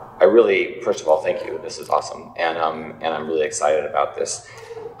 I really, first of all, thank you. This is awesome, and I'm really excited about this.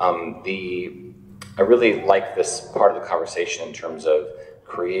 I really like this part of the conversation in terms of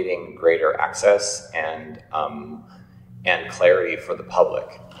creating greater access and clarity for the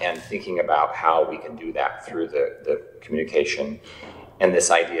public, and thinking about how we can do that through the communication. And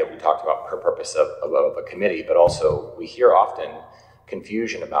this idea we talked about per purpose of a committee, but also we hear often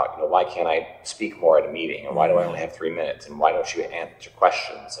confusion about, why can't I speak more at a meeting, and why do I only have 3 minutes, and why don't you answer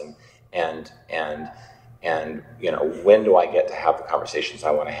questions, and when do I get to have the conversations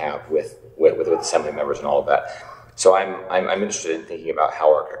I want to have with assembly members and all of that. So I'm interested in thinking about how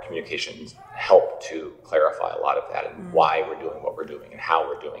our communications help to clarify a lot of that, and why we're doing what we're doing and how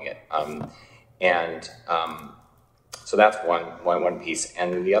we're doing it. So that's one piece,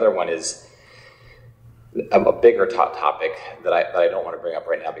 and the other one is a bigger topic that I don't want to bring up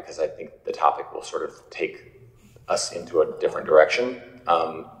right now, because I think the topic will sort of take us into a different direction.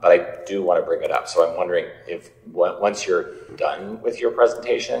 But I do want to bring it up. So I'm wondering if once you're done with your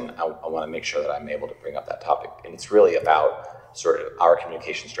presentation, I want to make sure that I'm able to bring up that topic. And it's really about sort of our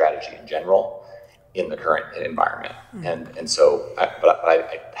communication strategy in general in the current environment. And so, but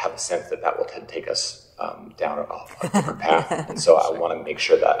I have a sense that will take us down a different path. And so I want to make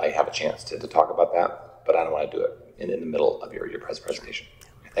sure that I have a chance to talk about that. But I don't want to do it in the middle of your presentation.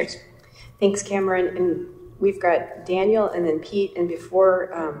 Thanks. Thanks, Cameron. And we've got Daniel and then Pete. And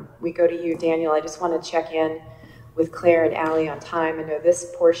before we go to you, Daniel, I just want to check in with Claire and Allie on time. I know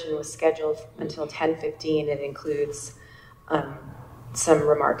this portion was scheduled until 10:15. It includes some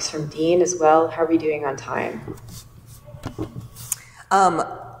remarks from Dean as well. How are we doing on time?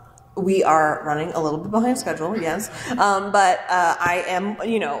 We are running a little bit behind schedule, yes, but I am,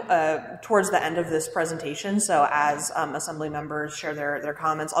 towards the end of this presentation, so as Assembly members share their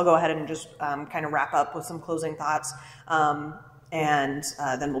comments, I'll go ahead and just kind of wrap up with some closing thoughts, and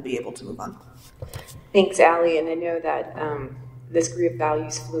then we'll be able to move on. Thanks, Allie, and I know that this group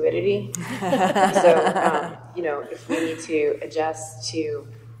values fluidity, so, if we need to adjust to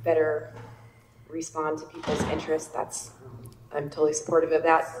better respond to people's interests, I'm totally supportive of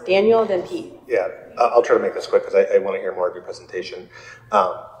that. Daniel, then Pete. Yeah, I'll try to make this quick because I want to hear more of your presentation.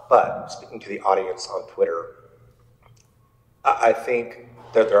 But speaking to the audience on Twitter, I think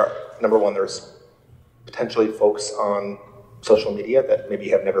that there are, number one, there's potentially folks on social media that maybe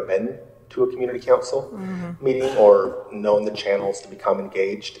have never been to a community council meeting or known the channels to become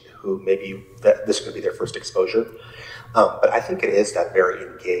engaged, who maybe this could be their first exposure. But I think it is that very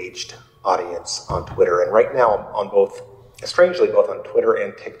engaged audience on Twitter. And right now on both, strangely, both on Twitter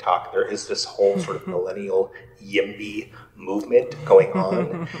and TikTok, there is this whole sort of millennial YIMBY movement going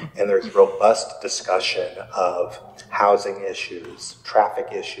on, and there's robust discussion of housing issues, traffic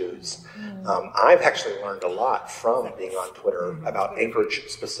issues. I've actually learned a lot from being on Twitter about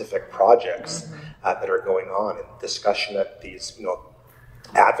Anchorage-specific projects that are going on, and discussion that these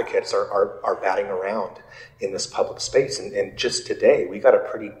advocates are batting around in this public space. And just today, we got a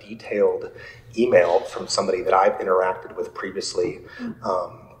pretty detailed email from somebody that I've interacted with previously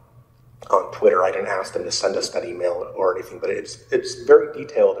on Twitter. I didn't ask them to send us that email or anything, but it's very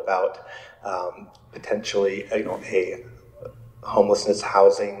detailed about potentially a homelessness,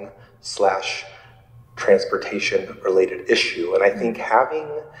 housing / transportation related issue. And I think having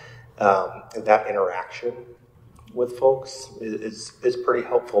that interaction with folks is pretty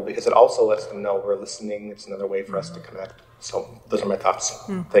helpful, because it also lets them know we're listening. It's another way for us to connect. So those are my thoughts.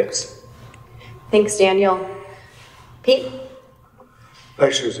 Thanks. Thanks, Daniel. Pete?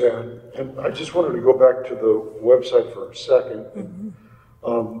 Thanks, Suzanne. And I just wanted to go back to the website for a second.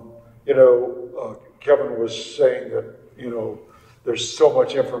 Kevin was saying that, there's so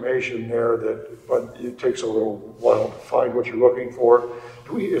much information there but it takes a little while to find what you're looking for.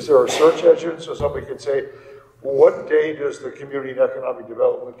 Is there a search engine so somebody can say, what day does the Community and Economic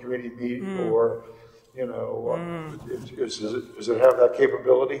Development Committee meet? Or, does it have that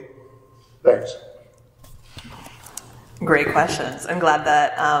capability? Thanks. Great questions. I'm glad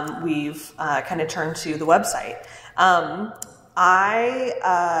that we've kind of turned to the website.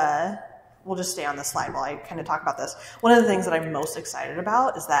 We'll just stay on this slide while I kind of talk about this. One of the things that I'm most excited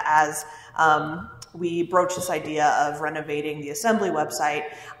about is that as we broached this idea of renovating the Assembly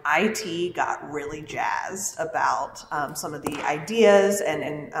website, IT got really jazzed about some of the ideas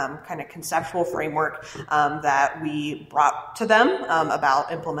and kind of conceptual framework that we brought to them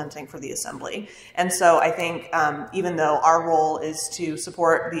about implementing for the Assembly. And so I think even though our role is to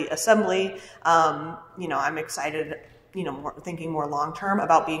support the Assembly, I'm excited, thinking more long-term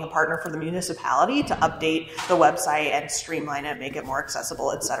about being a partner for the municipality to update the website and streamline it, make it more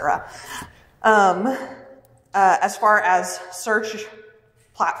accessible, etc. As far as search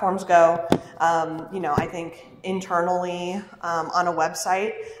platforms go, I think internally on a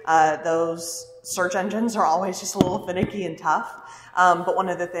website, those search engines are always just a little finicky and tough. But one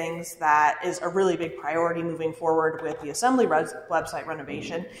of the things that is a really big priority moving forward with the Assembly website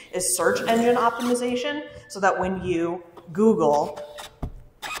renovation is search engine optimization, so that when you Google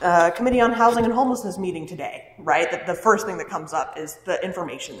Committee on Housing and Homelessness meeting today, right, the first thing that comes up is the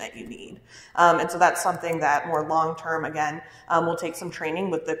information that you need. And so that's something that more long-term, again, will take some training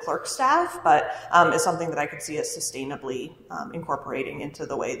with the clerk staff, but is something that I could see us sustainably incorporating into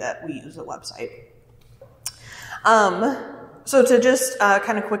the way that we use the website. So to just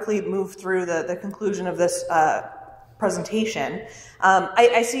kind of quickly move through the conclusion of this presentation,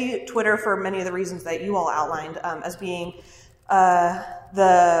 I see Twitter, for many of the reasons that you all outlined, as being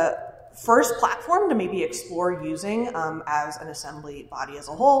the first platform to maybe explore using as an Assembly body as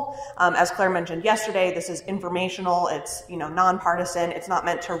a whole. As Claire mentioned yesterday, this is informational, it's nonpartisan, it's not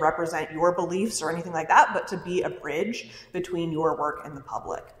meant to represent your beliefs or anything like that, but to be a bridge between your work and the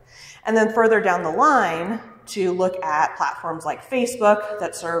public. And then further down the line, to look at platforms like Facebook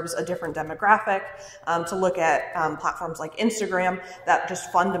that serves a different demographic, to look at platforms like Instagram that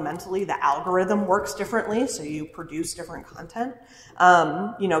just fundamentally the algorithm works differently, so you produce different content,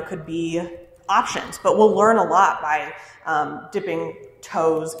 could be options. But we'll learn a lot by dipping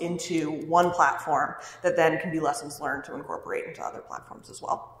toes into one platform that then can be lessons learned to incorporate into other platforms as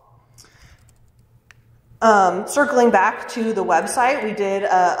well. Circling back to the website, we did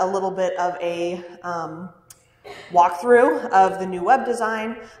a little bit of a walkthrough of the new web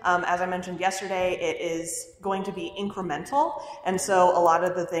design. As I mentioned yesterday, it is going to be incremental, and so a lot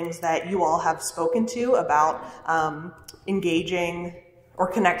of the things that you all have spoken to about engaging or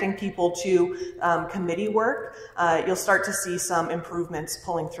connecting people to committee work, you'll start to see some improvements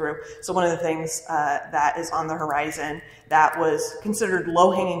pulling through. So one of the things that is on the horizon that was considered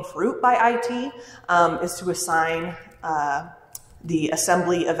low-hanging fruit by IT is to assign the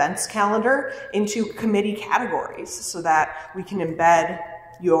assembly events calendar into committee categories so that we can embed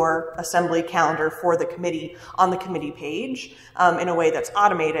your assembly calendar for the committee on the committee page in a way that's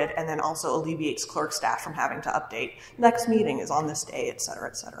automated and then also alleviates clerk staff from having to update. Next meeting is on this day, et cetera,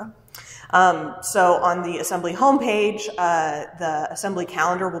 et cetera. So on the assembly homepage, the assembly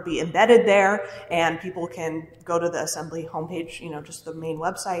calendar will be embedded there, and people can go to the assembly homepage, just the main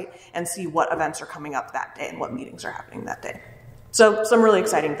website, and see what events are coming up that day and what meetings are happening that day. So some really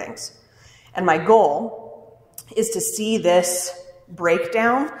exciting things. And my goal is to see this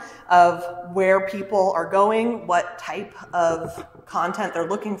breakdown of where people are going, what type of content they're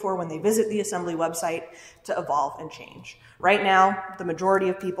looking for when they visit the assembly website, to evolve and change. Right now, the majority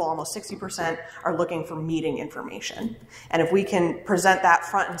of people, almost 60%, are looking for meeting information. And if we can present that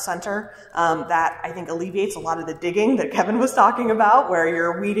front and center, that I think alleviates a lot of the digging that Kevin was talking about, where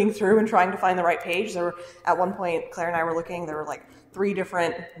you're weeding through and trying to find the right page. There were, at one point, Claire and I were looking, there were like 3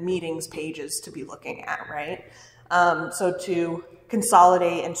 different meetings pages to be looking at, right? So to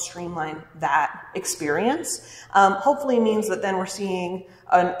consolidate and streamline that experience hopefully means that then we're seeing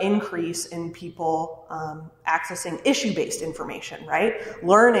an increase in people accessing issue-based information, right?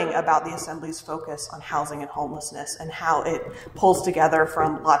 Learning about the Assembly's focus on housing and homelessness and how it pulls together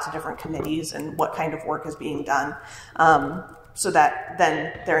from lots of different committees and what kind of work is being done, so that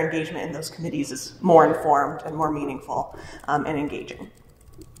then their engagement in those committees is more informed and more meaningful and engaging.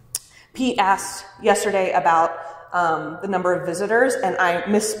 Pete asked yesterday about the number of visitors, and I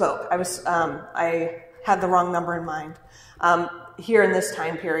misspoke. I had the wrong number in mind. Here in this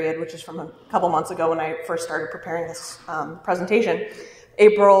time period, which is from a couple months ago when I first started preparing this presentation,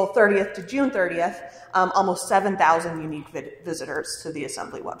 April 30th to June 30th, almost 7,000 unique visitors to the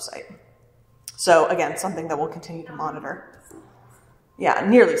Assembly website. So again, something that we'll continue to monitor. Yeah,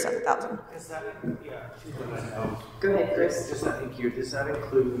 nearly 7,000. Is that, Go ahead, Chris. Thank you. Does that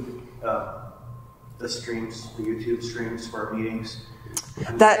include the streams, the YouTube streams for our meetings?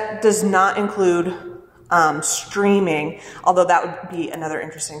 That does not include streaming, although that would be another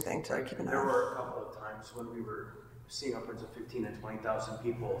interesting thing to keep in mind. There were a couple of times when we were seeing upwards of 15 and 20,000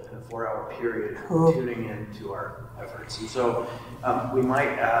 people in a 4-hour period tuning into our efforts. And so we might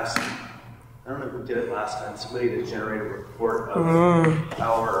ask, I don't know who did it last time, somebody to generate a report of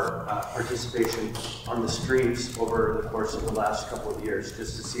our participation on the streams over the course of the last couple of years,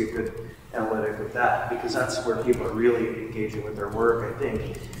 just to see a good analytic of that, because that's where people are really engaging with their work, I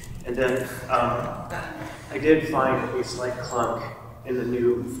think. And then I did find a slight clunk in the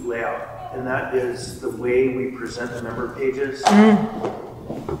new layout, and that is the way we present the member pages.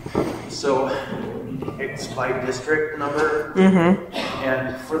 So it's by district number,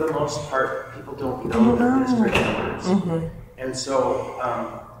 and for the most part, people don't know their district numbers. And so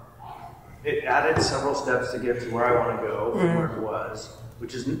it added several steps to get to where I want to go from where it was,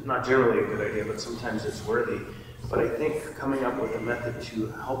 which is not generally a good idea, but sometimes it's worthy. But I think coming up with a method to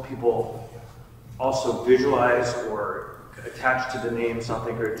help people also visualize or attach to the name South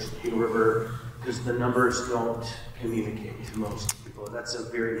Anchorage Eagle River, because the numbers don't communicate to most people. That's a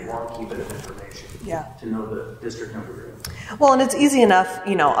very wonky bit of information to know the district number. Well, and it's easy enough,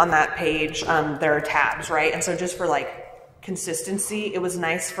 on that page, there are tabs, right? And so just for consistency, it was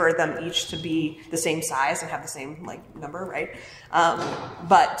nice for them each to be the same size and have the same number, right?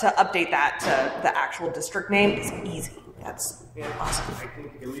 But to update that to the actual district name is easy. That's awesome. I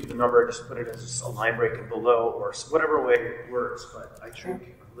think you can leave the number, just put it as just a line break below, or whatever way it works. But I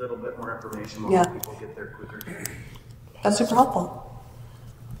think a little bit more information will help people get there quicker. That's super helpful.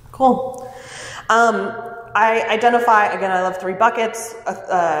 Cool. I identify, again, I love 3 buckets,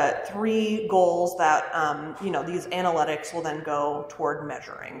 3 goals that, these analytics will then go toward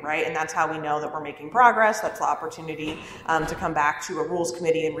measuring, right? And that's how we know that we're making progress. That's the opportunity to come back to a rules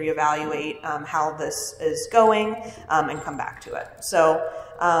committee and reevaluate how this is going and come back to it. So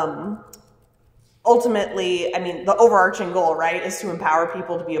ultimately, the overarching goal, right, is to empower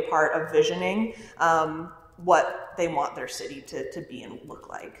people to be a part of visioning what they want their city to be and look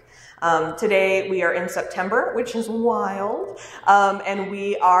like. Today we are in September, which is wild, and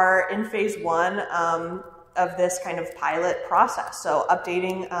we are in phase 1 of this kind of pilot process. So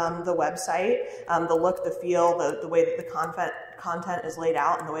updating the website, the look, the feel, the way that the content is laid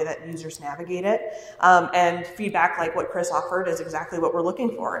out and the way that users navigate it, and feedback like what Chris offered is exactly what we're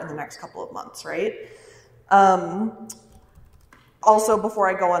looking for in the next couple of months, right? Also, before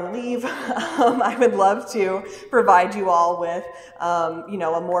I go on leave, I would love to provide you all with,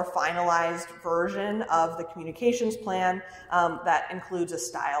 a more finalized version of the communications plan that includes a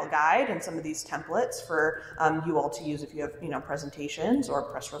style guide and some of these templates for you all to use if you have, presentations or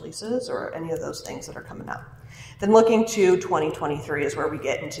press releases or any of those things that are coming up. Then looking to 2023 is where we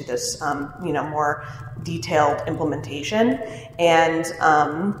get into this, more detailed implementation. And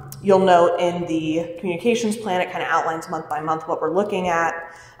you'll note in the communications plan, it kind of outlines month by month what we're looking at.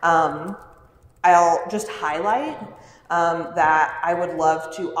 I'll just highlight that I would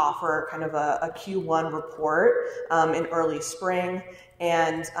love to offer kind of a Q1 report in early spring.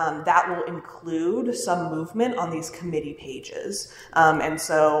 And that will include some movement on these committee pages. And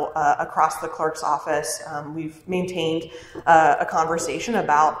so across the clerk's office, we've maintained a conversation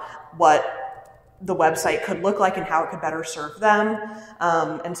about what the website could look like and how it could better serve them.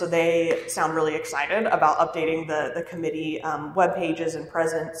 And so they sound really excited about updating the committee web pages and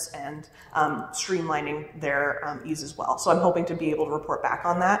presence and streamlining their ease as well. So I'm hoping to be able to report back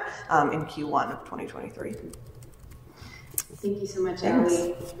on that in Q1 of 2023. Thank you so much,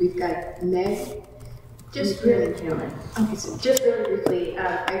 Allie. We've got Meg. Just really briefly,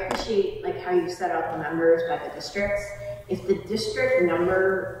 I appreciate how you set out the numbers by the districts. If the district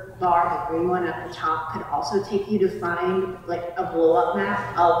number bar, the green one at the top, could also take you to find a blow-up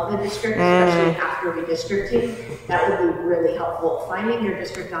map of the district, especially after redistricting, that would be really helpful. Finding your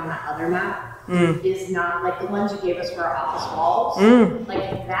district on that other map is not like the ones you gave us for our office walls.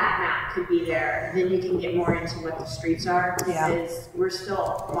 That map could be there. Then you can get more into what the streets are, because I'm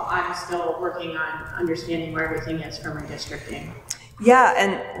still working on understanding where everything is from redistricting. Yeah,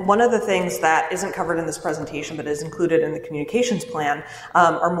 and one of the things that isn't covered in this presentation but is included in the communications plan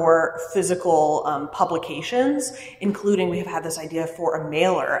are more physical publications, including we have had this idea for a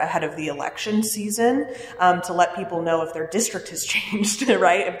mailer ahead of the election season to let people know if their district has changed,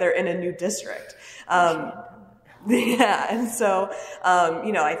 right, if they're in a new district. Yeah, and so,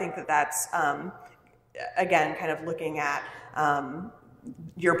 I think that's, again, kind of looking at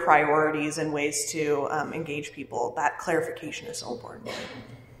your priorities and ways to engage people. That clarification is so important.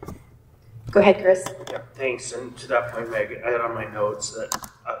 Go ahead, Chris. Yeah, thanks. And to that point, Meg, I had on my notes that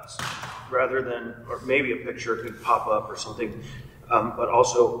rather than, or maybe a picture could pop up or something, but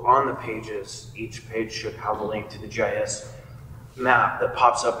also on the pages, each page should have a link to the GIS map that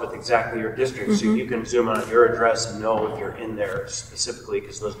pops up with exactly your district, so you can zoom in on your address and know if you're in there specifically,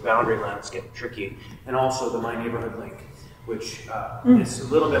 because those boundary lines get tricky. And also the My Neighborhood link, which is a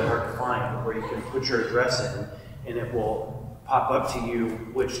little bit hard to find, where you can put your address in and it will pop up to you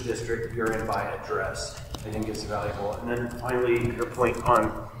which district you're in by address. I think is valuable. And then finally, your point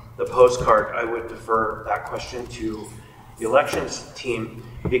on the postcard, I would defer that question to the elections team,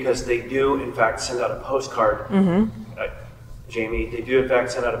 because they do in fact send out a postcard. Jamie, they do in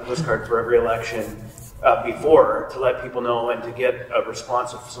fact send out a postcard for every election before, to let people know and to get a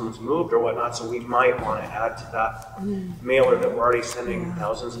response if someone's moved or whatnot. So we might want to add to that mailer that we're already sending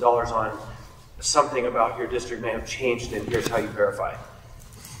thousands of dollars on, something about your district may have changed and here's how you verify.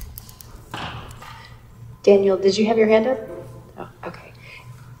 Daniel, did you have your hand up? Oh, okay.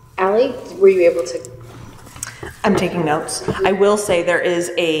 Allie, were you able to? I'm taking notes. I will say there is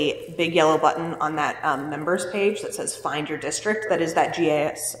a big yellow button on that members page that says Find Your District. That is that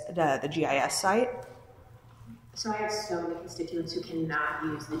GIS, the GIS site. So I have so many constituents who cannot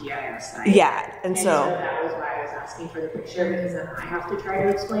use the GIS site. Yeah, and so that was why I was asking for the picture, because then I have to try to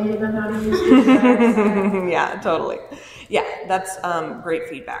explain to them how to use the GIS site. Yeah, totally. Yeah, that's great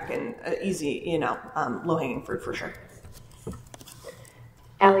feedback and easy, low-hanging fruit for sure.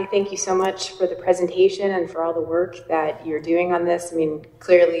 Allie, thank you so much for the presentation and for all the work that you're doing on this. I mean,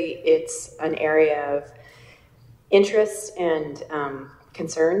 clearly it's an area of interest and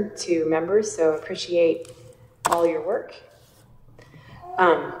concern to members, so appreciate all your work.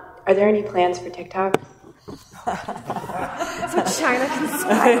 Are there any plans for TikTok? So China can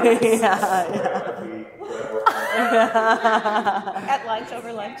spy. At lunch,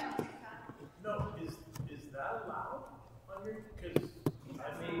 over lunch. No, is that allowed on your? Because I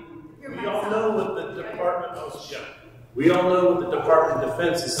mean, we all know what the department. Oh, yeah. We all know what the Department of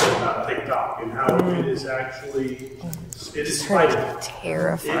Defense has said about TikTok and how it is actually, it is fighting.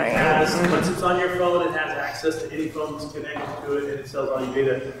 Terrifying. It has, once it's on your phone, it has access to any phone that's connected to it, and it sells all your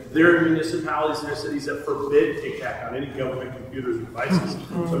data. There are municipalities and there are cities that forbid TikTok on any government computers or devices.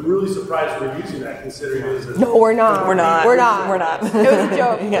 So I'm really surprised we're using that, considering it is a... No, we're not. We're not. We're not. We're not. It was a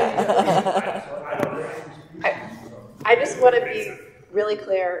joke. Yeah. I just want to be really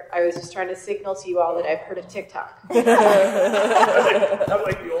clear. I was just trying to signal to you all that I've heard of TikTok. I'm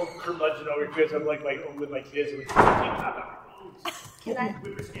like the old curmudgeon over here. I'm like with my kids. Like, Can I?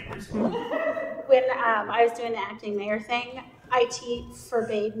 When I was doing the acting mayor thing, IT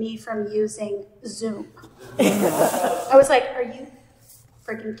forbade me from using Zoom. I was like, are you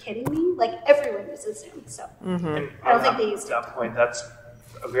freaking kidding me? Like, everyone uses Zoom, so I don't think they use that point. That's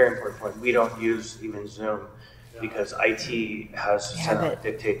a very important point. We don't use even Zoom because IT has set up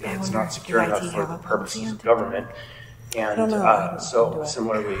dictate that it's not secure enough for the purposes of government. And so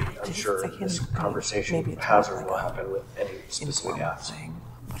similarly, I'm sure this conversation has or will happen with any specific apps.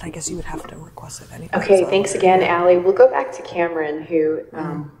 But I guess you would have to request it anyway. Okay, thanks again, Allie. We'll go back to Cameron, who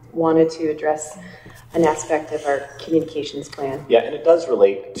wanted to address an aspect of our communications plan. Yeah, and it does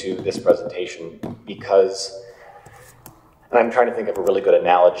relate to this presentation because, and I'm trying to think of a really good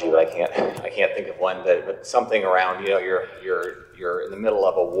analogy, but I can't think of one. But something around, you're in the middle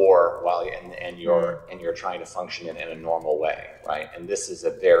of a war while you're trying to function in a normal way, right? And this is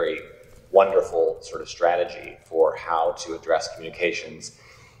a very wonderful sort of strategy for how to address communications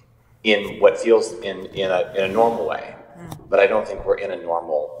in what feels in a normal way. But I don't think we're in a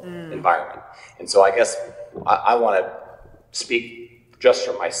normal environment. And so I guess I want to speak just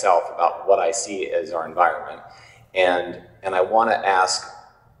for myself about what I see as our environment. And I want to ask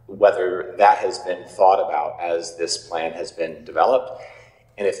whether that has been thought about as this plan has been developed.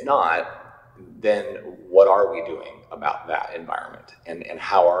 And if not, then what are we doing about that environment? And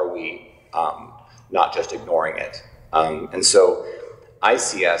how are we not just ignoring it? And so I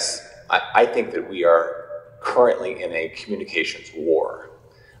think that we are currently in a communications war.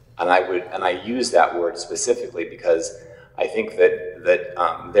 And I use that word specifically because I think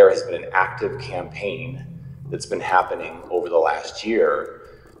that there has been an active campaign that's been happening over the last year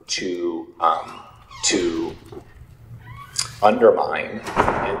to undermine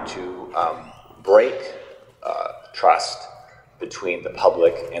and to break trust between the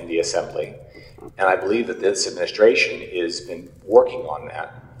public and the assembly. And I believe that this administration has been working on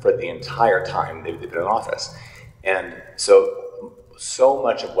that for the entire time they've been in office. And so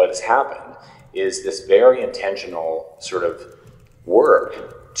much of what has happened is this very intentional sort of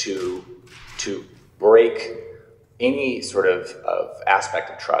work to break any sort of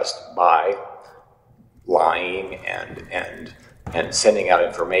aspect of trust by lying and sending out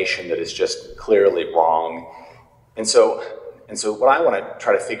information that is just clearly wrong. And so what I want to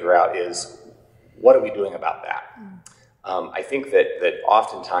try to figure out is, what are we doing about that? I think that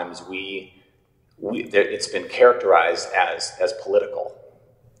oftentimes it's been characterized as political.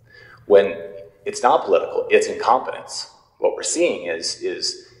 When it's not political, it's incompetence. What we're seeing is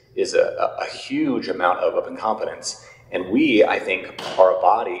a huge amount of incompetence. And we, I think, are a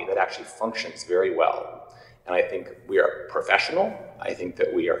body that actually functions very well. And I think we are professional. I think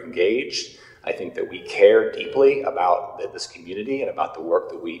that we are engaged. I think that we care deeply about this community and about the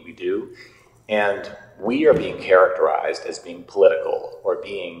work that we do. And we are being characterized as being political or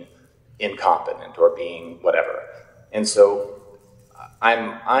being incompetent or being whatever. And so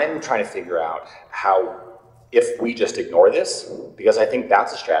I'm trying to figure out how, if we just ignore this, because I think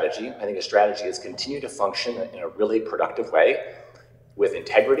that's a strategy. I think a strategy is continue to function in a really productive way with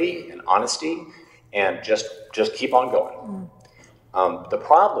integrity and honesty and just keep on going. The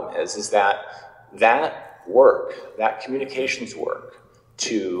problem is that work, that communications work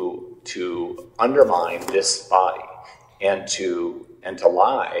to undermine this body and to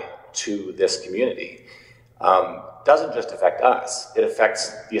lie to this community doesn't just affect us, it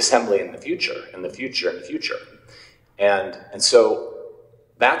affects the assembly in the future, and the future, and the future. And so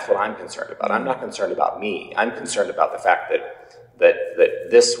that's what I'm concerned about. I'm not concerned about me. I'm concerned about the fact that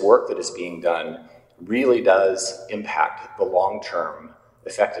this work that is being done really does impact the long-term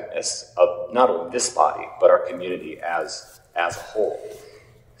effectiveness of not only this body, but our community as a whole.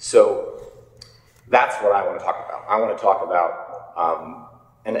 So that's what I want to talk about. I want to talk about,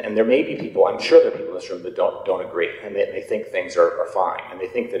 and there may be people, I'm sure there are people in this room that don't agree, and they think things are fine, and they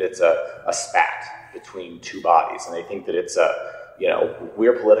think that it's a spat between two bodies, and they think that it's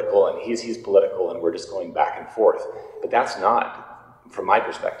we're political and he's political and we're just going back and forth. But that's not, from my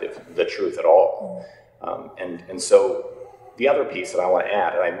perspective, the truth at all. And so the other piece that I want to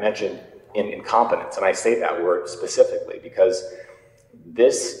add, and I mentioned in competence. And I say that word specifically because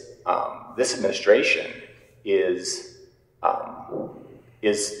this administration is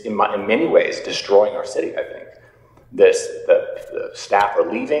in many ways destroying our city, I think. The staff are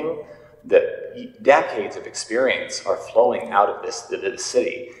leaving, the decades of experience are flowing out of this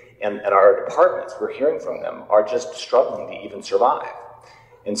city, and our departments, we're hearing from them, are just struggling to even survive.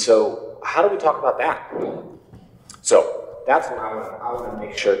 And so how do we talk about that? So that's what I want to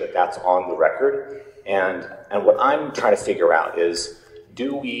make sure that that's on the record. And what I'm trying to figure out is,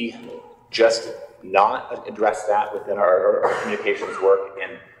 do we just not address that within our communications work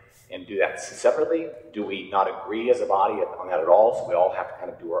and do that separately? Do we not agree as a body on that at all? So we all have to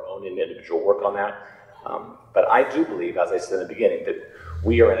kind of do our own individual work on that. But I do believe, as I said in the beginning, that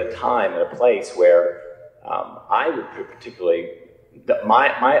we are in a time and a place where I would particularly,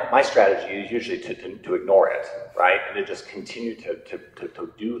 my strategy is usually to ignore it, right? And to just continue to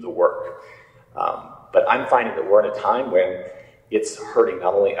do the work. But I'm finding that we're in a time when it's hurting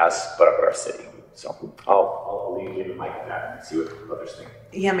not only us, but our city. So I'll leave you the mic with that and see what others think.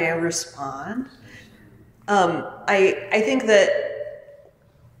 Yeah, may I respond? I think that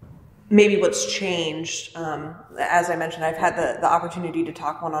maybe what's changed, as I mentioned, I've had the opportunity to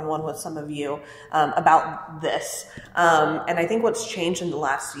talk one-on-one with some of you about this. And I think what's changed in the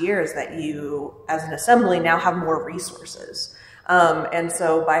last year is that you, as an assembly, now have more resources. And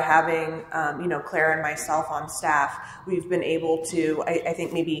so by having, Claire and myself on staff, we've been able to, I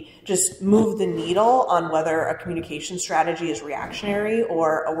think, maybe just move the needle on whether a communication strategy is reactionary,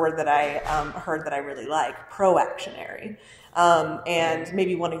 or a word that I heard that I really like, proactionary. And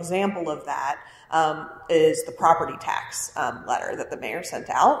maybe one example of that is the property tax letter that the mayor sent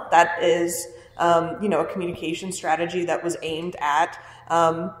out. That is, a communication strategy that was aimed at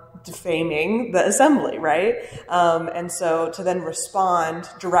defaming the assembly, right? And so to then respond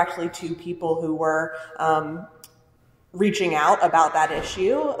directly to people who were reaching out about that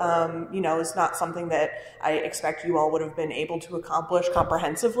issue, is not something that I expect you all would have been able to accomplish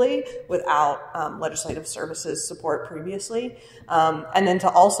comprehensively without legislative services support previously. And then to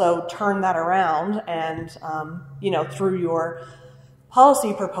also turn that around and, through your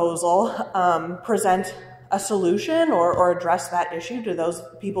policy proposal, present a solution or address that issue to those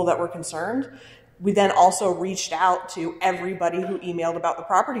people that were concerned. We then also reached out to everybody who emailed about the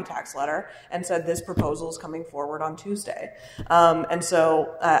property tax letter and said this proposal is coming forward on Tuesday. And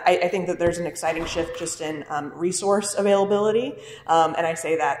so I think that there's an exciting shift just in resource availability. And I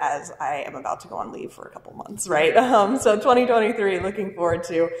say that as I am about to go on leave for a couple months, right? So 2023, looking forward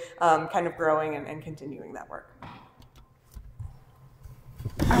to kind of growing and continuing that work.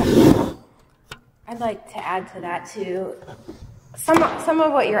 I'd like to add to that too. Some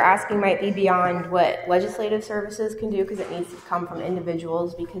of what you're asking might be beyond what legislative services can do, because it needs to come from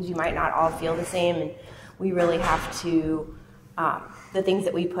individuals, because you might not all feel the same, and we really have to, the things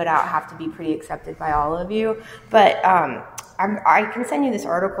that we put out have to be pretty accepted by all of you. But I can send you this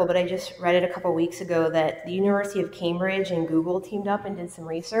article, but I just read it a couple weeks ago that the University of Cambridge and Google teamed up and did some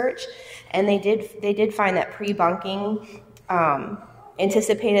research, and they did find that pre-bunking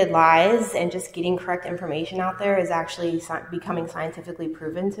anticipated lies and just getting correct information out there is actually becoming scientifically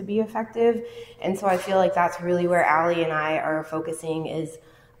proven to be effective. And so I feel like that's really where Allie and I are focusing, is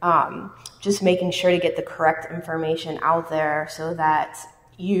just making sure to get the correct information out there so that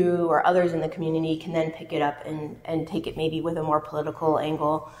you or others in the community can then pick it up and take it maybe with a more political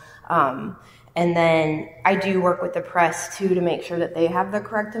angle. And then I do work with the press too to make sure that they have the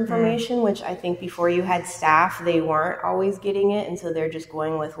correct information, which I think before you had staff, they weren't always getting it. And so they're just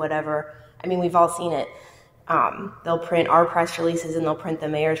going with whatever. I mean, we've all seen it. They'll print our press releases and they'll print the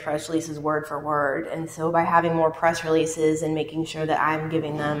mayor's press releases word for word. And so by having more press releases and making sure that I'm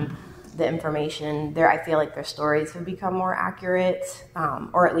giving them the information there, I feel like their stories have become more accurate,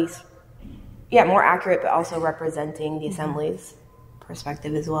 or at least, more accurate, but also representing the Assembly's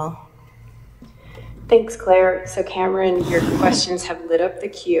perspective as well. Thanks, Claire. So Cameron, your questions have lit up the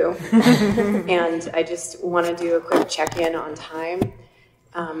queue. And I just want to do a quick check-in on time.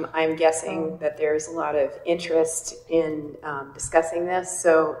 I'm guessing that there's a lot of interest in discussing this.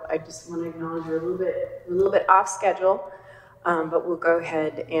 So I just want to acknowledge we're a little bit off schedule, but we'll go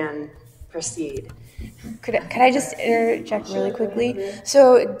ahead and proceed. Could I just interject really quickly?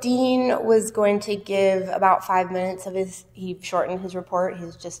 So Dean was going to give about 5 minutes of he shortened his report.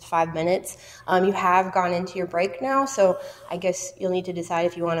 He's just 5 minutes. You have gone into your break now, so I guess you'll need to decide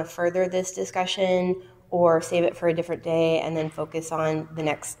if you want to further this discussion or save it for a different day and then focus on the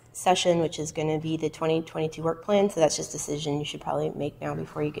next session, which is going to be the 2022 work plan. So that's just a decision you should probably make now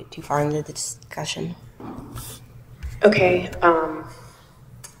before you get too far into the discussion. Okay.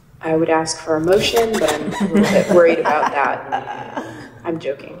 I would ask for a motion, but I'm a little bit worried about that. I'm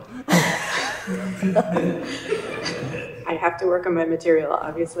joking. I have to work on my material,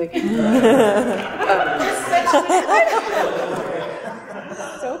 obviously.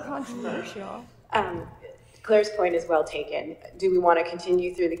 So controversial. Claire's point is well taken. Do we want to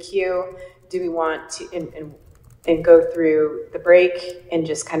continue through the queue? Do we want to and go through the break and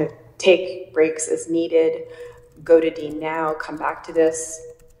just kind of take breaks as needed? Go to Dean now, come back to this.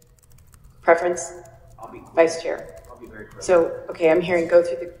 Preference? Vice Chair. I'll be very quick. So, okay, I'm hearing go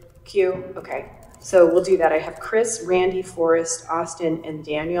through the queue. Okay, so we'll do that. I have Chris, Randy, Forrest, Austin, and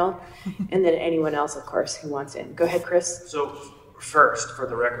Daniel, and then anyone else, of course, who wants in. Go ahead, Chris. So first, for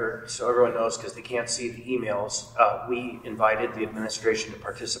the record, so everyone knows because they can't see the emails, we invited the administration to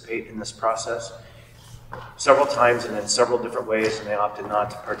participate in this process several times and in several different ways, and they opted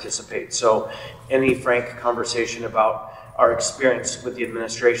not to participate. So any frank conversation about our experience with the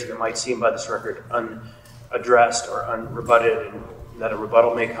administration that might seem by this record unaddressed or unrebutted, and that a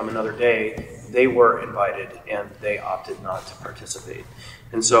rebuttal may come another day, they were invited and they opted not to participate.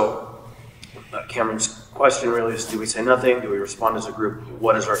 And so Cameron's question really is, do we say nothing? Do we respond as a group?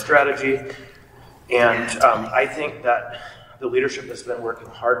 What is our strategy? And I think that the leadership has been working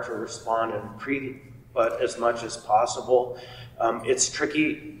hard to respond and but as much as possible. It's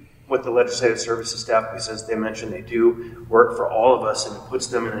tricky with the legislative services staff because, as they mentioned, they do work for all of us, and it puts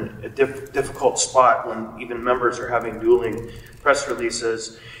them in a difficult spot when even members are having dueling press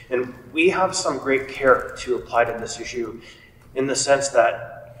releases. And we have some great care to apply to this issue in the sense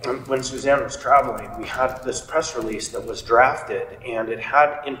that when Suzanne was traveling, we had this press release that was drafted, and it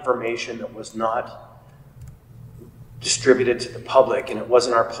had information that was not distributed to the public, and it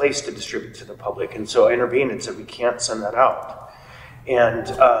wasn't our place to distribute to the public. And so I intervened and said, we can't send that out. And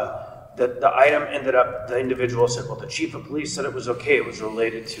the item ended up, the individual said, well, the chief of police said it was okay. It was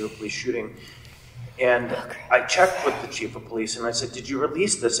related to a police shooting. And I checked with the chief of police and I said, did you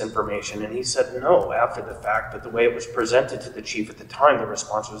release this information? And he said, no, after the fact, but the way it was presented to the chief at the time, the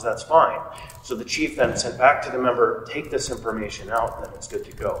response was, that's fine. So the chief then sent back to the member, take this information out, and then it's good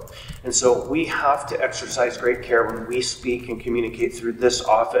to go. And so we have to exercise great care when we speak and communicate through this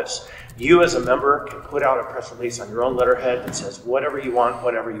office. You as a member can put out a press release on your own letterhead that says whatever you want,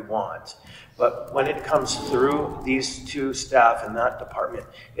 whatever you want. But when it comes through these two staff in that department,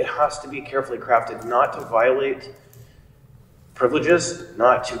 it has to be carefully crafted, not to violate privileges,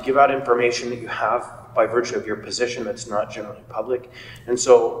 not to give out information that you have by virtue of your position that's not generally public. And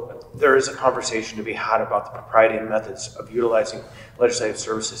so there is a conversation to be had about the propriety and methods of utilizing legislative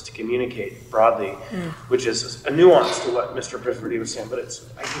services to communicate broadly, which is a nuance to what Mr. Prisverdy was saying, but it's,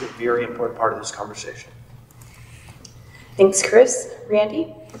 I think, a very important part of this conversation. Thanks, Chris.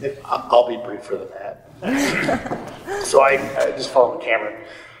 Randy? I'll be briefer than that. So I just follow Cameron.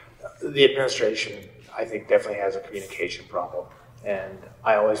 The administration, I think, definitely has a communication problem. And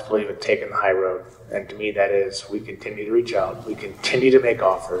I always believe in taking the high road. And to me, that is, we continue to reach out. We continue to make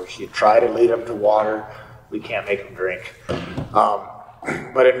offers. You try to lead them to water. We can't make them drink.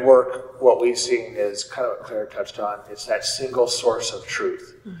 But in work, what we've seen is kind of what Claire touched on. It's that single source of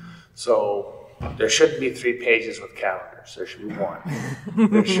truth. So there shouldn't be 3 pages with calendars. There should be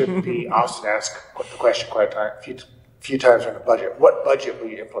 1. There shouldn't be, Austin asked the question quite a few times on the budget. What budget will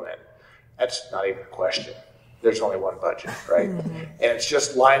you implement? That's not even a question. There's only one budget, right? And it's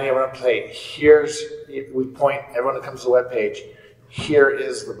just lining everyone up to say, we point, everyone that comes to the webpage, here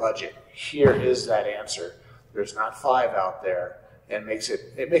is the budget. Here is that answer. There's not 5 out there. And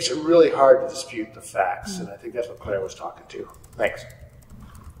it makes it really hard to dispute the facts. And I think that's what Claire was talking to. Thanks.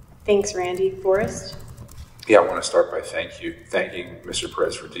 Thanks, Randy. Forrest? Yeah, I want to start by thanking Mr.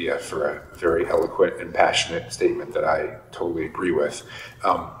 Perez-Rodilla for a very eloquent and passionate statement that I totally agree with.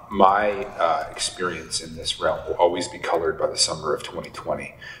 My experience in this realm will always be colored by the summer of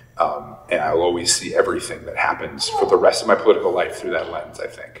 2020. And I'll always see everything that happens for the rest of my political life through that lens, I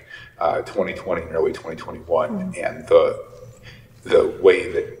think. 2020 and early 2021, and the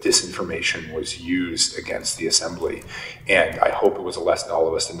way that disinformation was used against the assembly. And I hope it was a lesson to all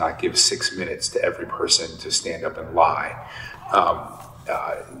of us to not give 6 minutes to every person to stand up and lie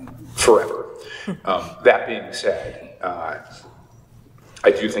forever. That being said, I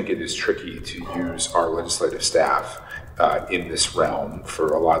do think it is tricky to use our legislative staff in this realm for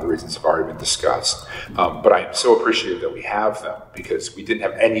a lot of the reasons that have already been discussed. But I'm so appreciative that we have them, because we didn't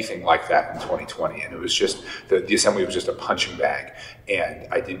have anything like that in 2020. And it was just, the assembly was just a punching bag. And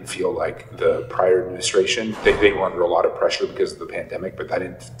I didn't feel like the prior administration, they were under a lot of pressure because of the pandemic, but I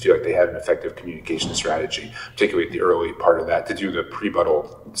didn't feel like they had an effective communication strategy, particularly at the early part of that, to do the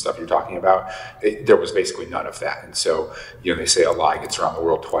pre-buttal stuff you're talking about. There was basically none of that. And so, they say a lie gets around the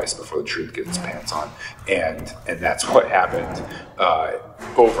world twice before the truth gets its pants on. And that's what happened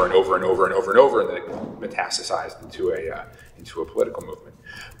over and over and over and over and over, and then it metastasized into a political movement.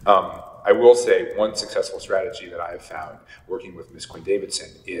 I will say one successful strategy that I have found working with Ms. Quinn Davidson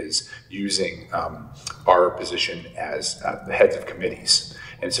is using our position as the heads of committees.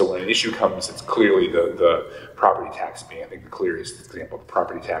 And so when an issue comes, it's clearly the property tax being, I think, the clearest example, the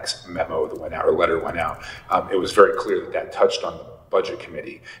property tax memo that went out, or letter went out. It was very clear that touched on the budget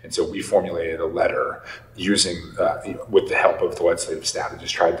committee. And so we formulated a letter using, with the help of the legislative staff, that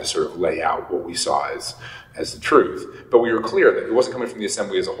just tried to sort of lay out what we saw as the truth. But we were clear that it wasn't coming from the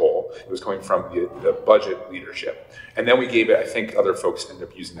assembly as a whole. It was coming from the budget leadership. And then we gave it, I think other folks ended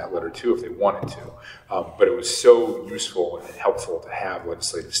up using that letter too if they wanted to. But it was so useful and helpful to have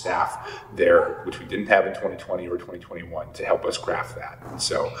legislative staff there, which we didn't have in 2020 or 2021, to help us craft that. And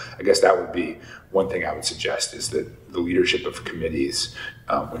so I guess that would be one thing I would suggest, is that the leadership of committees,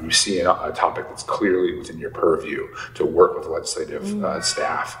 when you see a topic that's clearly within your purview, to work with legislative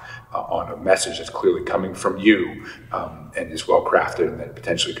staff on a message that's clearly coming from you and is well crafted, and that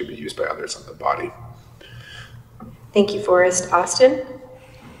potentially could be used by others on the body. Thank you, Forrest. Austin?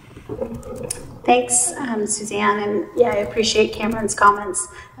 Thanks, Suzanne, and I appreciate Cameron's comments,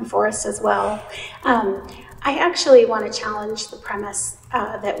 and Forrest as well. I actually want to challenge the premise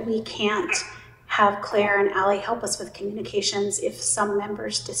that we can't have Claire and Allie help us with communications if some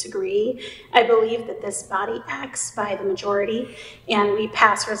members disagree. I believe that this body acts by the majority, and we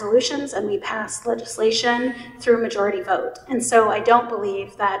pass resolutions and we pass legislation through majority vote. And so I don't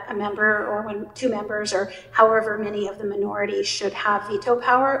believe that a member, or when two members, or however many of the minority, should have veto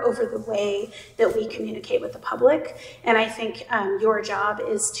power over the way that we communicate with the public. And I think your job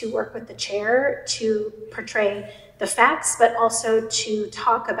is to work with the chair to portray the facts, but also to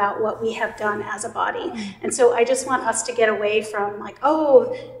talk about what we have done as a body. And so I just want us to get away from like,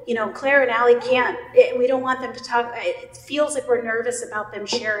 oh, Claire and Allie can't, we don't want them to talk. It feels like we're nervous about them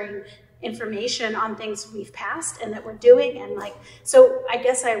sharing information on things we've passed and that we're doing. And so I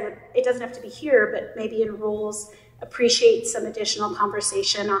guess it doesn't have to be here, but maybe in rules, appreciate some additional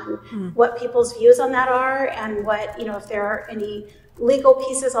conversation on what people's views on that are, and what, if there are any legal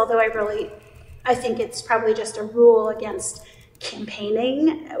pieces, although I think it's probably just a rule against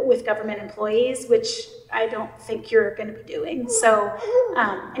campaigning with government employees, which I don't think you're going to be doing. So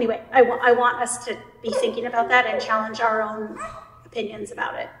anyway, I want us to be thinking about that and challenge our own opinions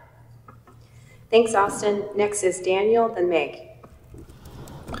about it. Thanks, Austin. Next is Daniel, then Meg.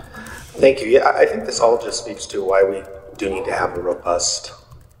 Thank you. Yeah, I think this all just speaks to why we do need to have a robust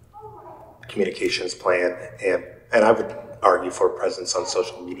communications plan, and I would argue for presence on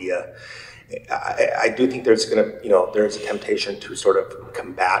social media. I do think there's there's a temptation to sort of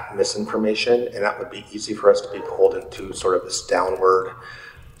combat misinformation, and that would be easy for us to be pulled into sort of this downward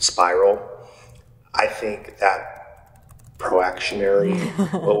spiral. I think that proactionary,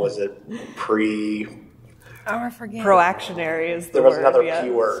 what was it, I forget. Proactionary is the There was word, another yeah. P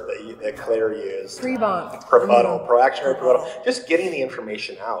word that Claire used. Prebuttal. Proactionary, prebuttal. Just getting the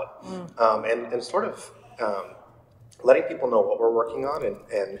information out, and sort of letting people know what we're working on,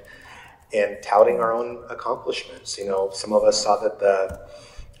 and touting our own accomplishments. Some of us saw that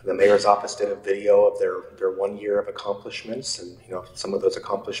the mayor's office did a video of their 1 year of accomplishments, and some of those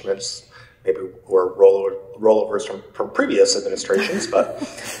accomplishments maybe were rollovers from previous administrations, but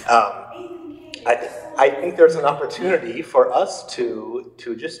I think there's an opportunity for us to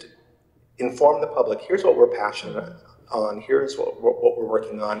just inform the public. Here's what we're passionate on. Here's what we're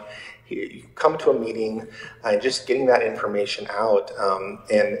working on. You come to a meeting and just getting that information out,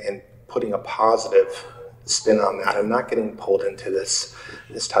 and putting a positive spin on that, and not getting pulled into this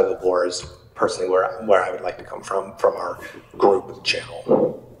tug of war is personally where I would like to come from our group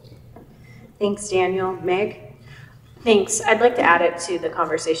channel. Thanks, Daniel. Meg? Thanks. I'd like to add it to the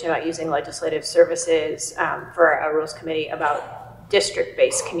conversation about using legislative services for a rules committee about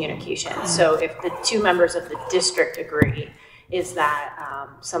district-based communication. So if the two members of the district agree, is that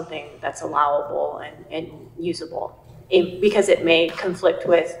something that's allowable and usable? Because it may conflict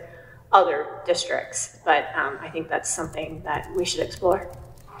with other districts, but I think that's something that we should explore.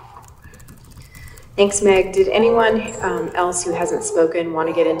 Thanks, Meg. Did anyone else who hasn't spoken want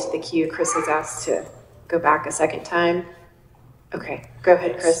to get into the queue? Chris has asked to go back a second time. Okay, go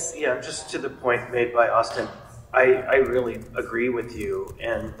ahead, Chris. Yeah, just to the point made by Austin, I really agree with you,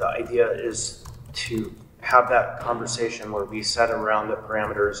 and the idea is to have that conversation where we set around the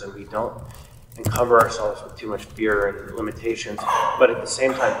parameters and we don't cover ourselves with too much fear and limitations. But at the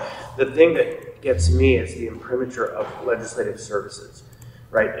same time, the thing that gets me is the imprimatur of legislative services,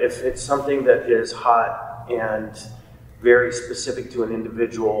 right? If it's something that is hot and very specific to an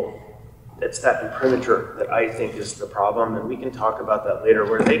individual, it's that imprimatur that I think is the problem, and we can talk about that later,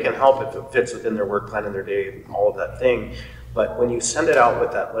 where they can help if it fits within their work plan and their day and all of that thing. But when you send it out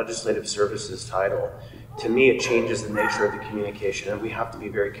with that legislative services title, to me it changes the nature of the communication, and we have to be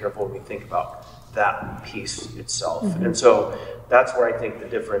very careful when we think about that piece itself. And so that's where I think the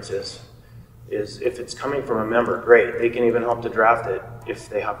difference is if it's coming from a member, great, they can even help to draft it if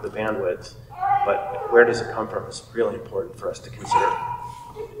they have the bandwidth, but where does it come from is really important for us to consider.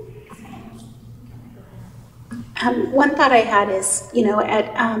 One thought I had is, in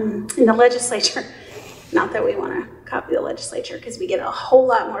the legislature, not that we want to copy the legislature because we get a whole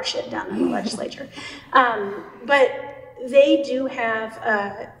lot more shit done in the legislature, but they do have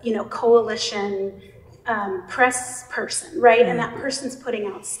a, coalition press person, right? And that person's putting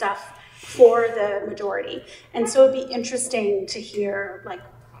out stuff for the majority. And so it'd be interesting to hear, like,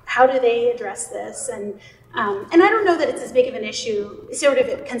 how do they address this? And I don't know that it's as big of an issue. Sort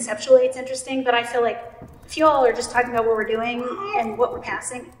of conceptually, it's interesting, but I feel like if you all are just talking about what we're doing and what we're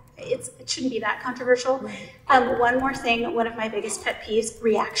passing, it shouldn't be that controversial. One more thing, one of my biggest pet peeves,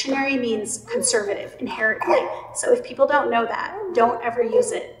 reactionary means conservative inherently. So if people don't know that, don't ever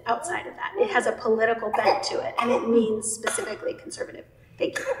use it outside of that. It has a political bent to it, and it means specifically conservative.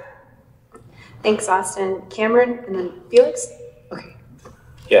 Thank you. Thanks, Austin. Cameron, and then Felix? Okay.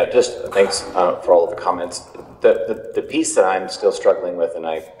 Yeah, just thanks for all of the comments. The piece that I'm still struggling with, and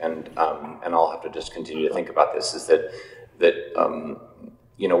I'll have to just continue to think about this, is that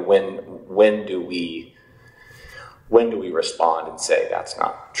when do we respond and say that's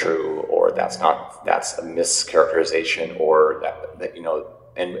not true, or that's a mischaracterization, or that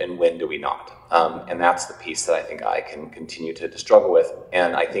and when do we not? And that's the piece that I think I can continue to struggle with.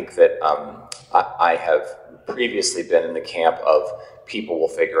 And I think that I have previously been in the camp of people will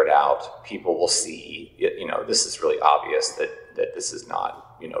figure it out, people will see, this is really obvious that this is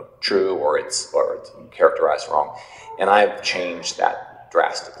not, true, or it's characterized wrong. And I've changed that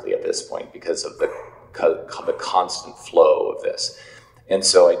drastically at this point because of the constant flow of this. And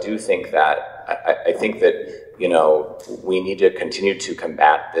so I do think that, I think that, we need to continue to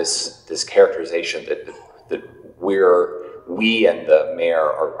combat this characterization that we and the mayor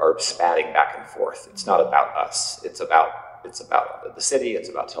are spatting back and forth. It's not about us. It's about the city. It's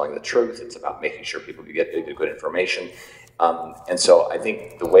about telling the truth. It's about making sure people get good information. And so I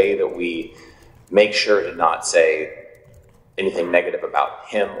think the way that we make sure to not say anything negative about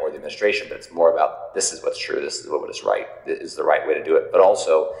him or the administration, but it's more about this is what's true, this is what is right, this is the right way to do it, but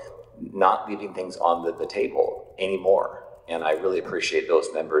also not leaving things on the table anymore. And I really appreciate those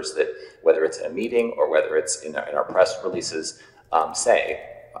members that, whether it's in a meeting or whether it's in our press releases, say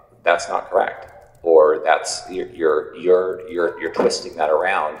that's not correct, or that's you're twisting that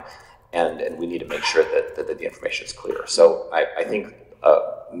around, and we need to make sure that the information is clear. So I think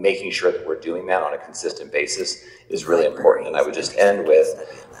making sure that we're doing that on a consistent basis is really important. And I would just end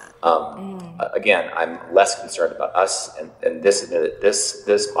with, again, I'm less concerned about us and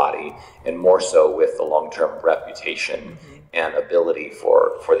this body, and more so with the long-term reputation and ability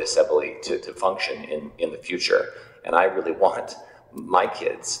for the assembly to function in the future. And I really want my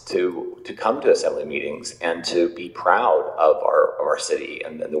kids to come to assembly meetings and to be proud of our city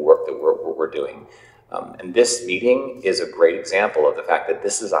and the work that we're doing. And this meeting is a great example of the fact that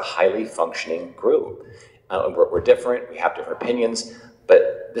this is a highly functioning group. We're different, we have different opinions,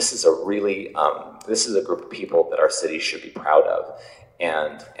 but this is a really, this is a group of people that our city should be proud of.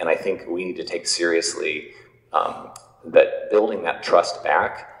 And I think we need to take seriously that building that trust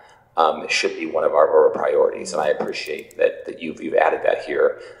back should be one of our priorities. And I appreciate that you've added that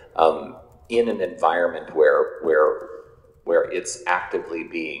here in an environment where it's actively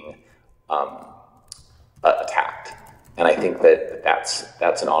being attacked. And I think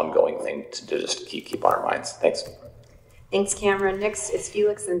that's an ongoing thing to just keep on our minds. Thanks. Thanks, Cameron. Next is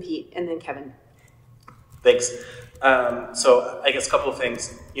Felix and Pete, and then Kevin. Thanks. So I guess a couple of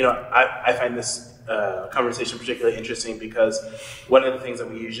things. I find this conversation particularly interesting because one of the things that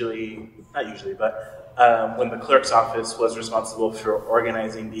we when the clerk's office was responsible for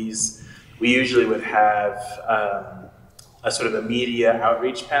organizing these, we usually would have a sort of a media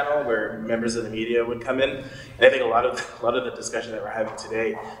outreach panel where members of the media would come in. And I think a lot of the discussion that we're having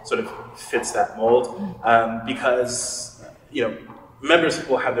today sort of fits that mold because, members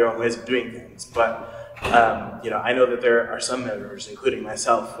will have their own ways of doing things, but I know that there are some members, including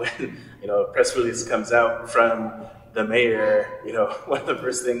myself, when, a press release comes out from the mayor, one of the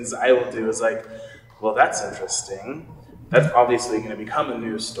first things I will do is like, well, that's interesting. That's obviously going to become a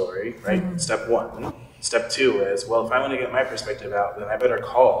news story, right? Mm-hmm. Step one. Step two is, well, if I want to get my perspective out, then I better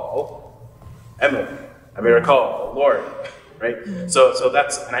call Emily. I better call Lori, right? Mm-hmm. So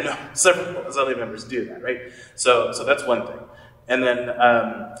that's, and I know several Assembly members do that, right? So that's one thing. And then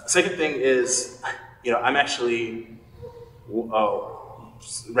second thing is, I'm actually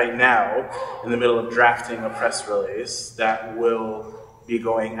right now in the middle of drafting a press release that will be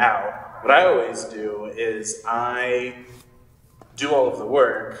going out. What I always do is I do all of the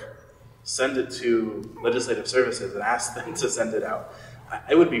work, send it to Legislative Services and ask them to send it out.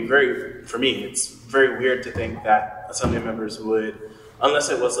 It would be for me, it's very weird to think that Assembly members would, unless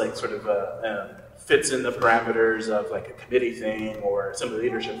it was like sort of fits in the parameters of like a committee thing or Assembly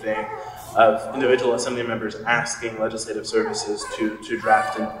leadership thing, of individual Assembly members asking Legislative Services to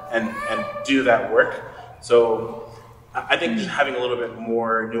draft and do that work. So I think just having a little bit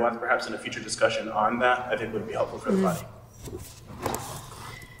more nuance, perhaps in a future discussion on that, I think would be helpful for the body.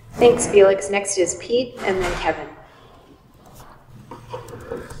 Thanks, Felix. Next is Pete and then Kevin.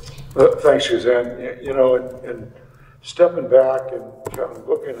 Thanks, Suzanne. And stepping back and kind of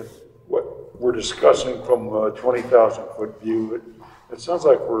looking at what we're discussing from a 20,000-foot view, it sounds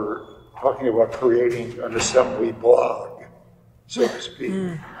like we're talking about creating an assembly blog, so to speak.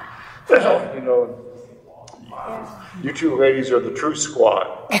 You two ladies are the truth squad.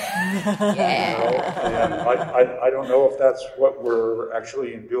 And I don't know if that's what we're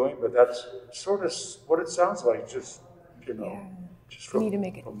actually doing, but that's sort of what it sounds like, just from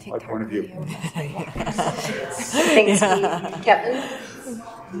my point of view. Thanks, Pete. Kevin?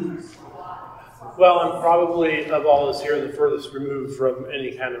 Well, I'm probably, of all us here, the furthest removed from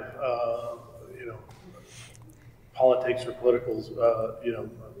any kind of, politics or politicals,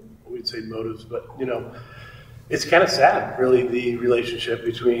 we'd say motives, but, it's kind of sad, really, the relationship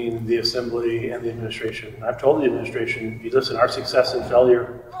between the Assembly and the administration. I've told the administration, listen, our success and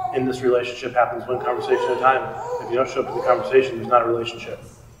failure in this relationship happens one conversation at a time. If you don't show up to the conversation, there's not a relationship.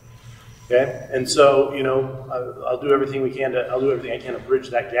 Okay? And so, I'll do everything I'll do everything I can to bridge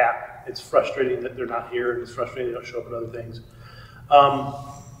that gap. It's frustrating that they're not here, and it's frustrating they don't show up at other things. But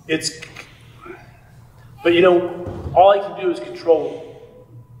all I can do is control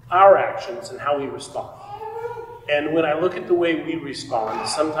our actions and how we respond. And when I look at the way we respond,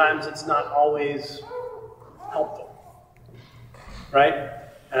 sometimes it's not always helpful, right?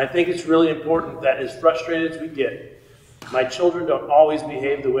 And I think it's really important that as frustrated as we get, my children don't always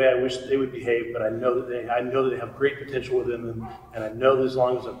behave the way I wish they would behave, but I know that they have great potential within them, and I know that as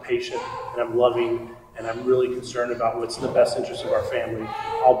long as I'm patient and I'm loving and I'm really concerned about what's in the best interest of our family,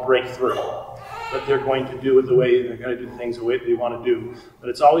 I'll break through. But they're going to do it the way they're going to do things the way they want to do. But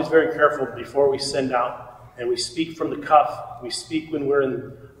it's always very careful before we send out. And we speak from the cuff. We speak when we're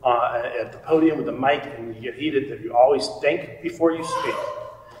at the podium with the mic and you get heated, that you always think before you speak.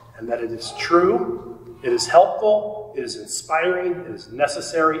 And that it is true, it is helpful, it is inspiring, it is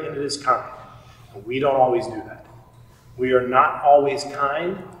necessary, and it is kind. And we don't always do that. We are not always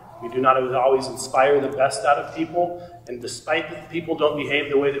kind. We do not always inspire the best out of people. And despite that people don't behave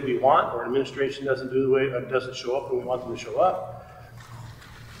the way that we want, or administration doesn't show up when we want them to show up,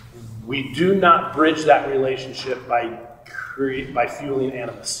 we do not bridge that relationship by fueling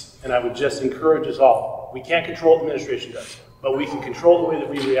animus. And I would just encourage us all. We can't control what the administration does, but we can control the way that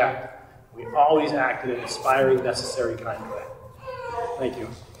we react. We always act in an inspiring, necessary kind of way. Thank you.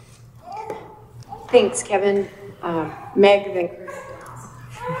 Thanks, Kevin. Meg, then Chris.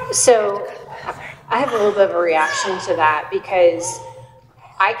 So I have a little bit of a reaction to that because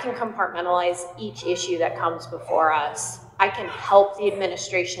I can compartmentalize each issue that comes before us. I can help the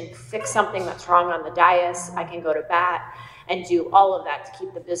administration fix something that's wrong on the dais. I can go to bat and do all of that to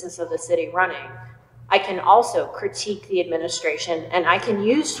keep the business of the city running. I can also critique the administration, and I can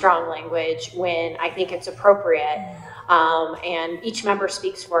use strong language when I think it's appropriate, and each member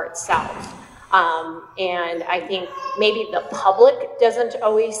speaks for itself. And I think maybe the public doesn't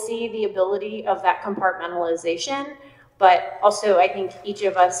always see the ability of that compartmentalization, but also I think each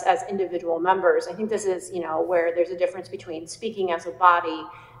of us as individual members, I think this is, where there's a difference between speaking as a body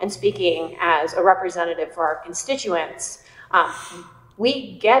and speaking as a representative for our constituents.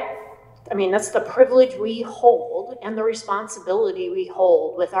 That's the privilege we hold and the responsibility we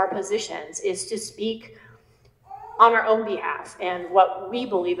hold with our positions is to speak on our own behalf and what we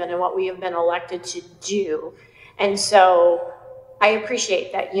believe in and what we have been elected to do. And so I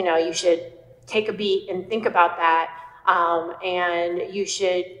appreciate that, you should take a beat and think about that. And you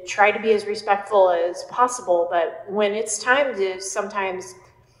should try to be as respectful as possible. But when it's time to sometimes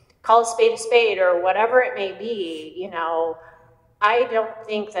call a spade or whatever it may be, you know, I don't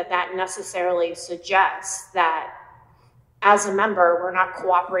think that that necessarily suggests that as a member, we're not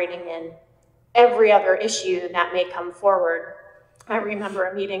cooperating in every other issue that may come forward. I remember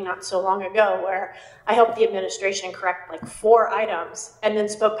a meeting not so long ago where I helped the administration correct like 4 items and then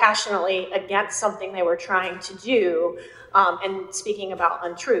spoke passionately against something they were trying to do and speaking about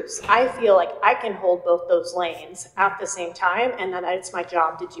untruths. I feel like I can hold both those lanes at the same time, and that it's my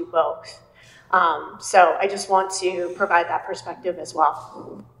job to do both. So I just want to provide that perspective as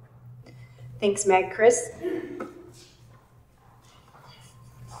well. Thanks, Meg. Chris?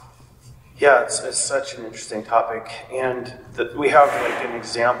 Yeah, it's such an interesting topic, and we have like an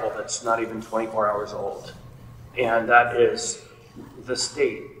example that's not even 24 hours old, and that is the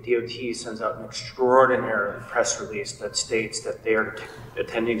state, DOT, sends out an extraordinary press release that states that they are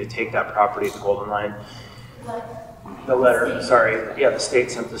intending to take that property, the Golden Line. The letter, sorry, yeah, the state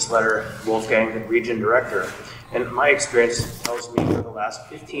sent this letter, Wolfgang, the region director, and my experience tells me for the last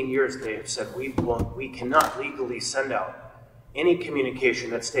 15 years they have said we cannot legally send out any communication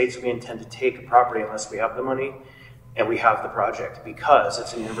that states we intend to take a property unless we have the money and we have the project, because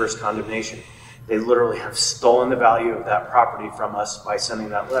it's an inverse condemnation. They literally have stolen the value of that property from us by sending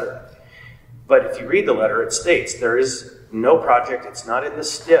that letter. But if you read the letter, it states there is no project, it's not in the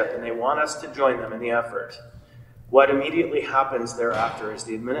STIP, and they want us to join them in the effort. What immediately happens thereafter is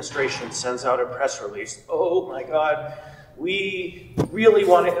the administration sends out a press release. Oh my God, we really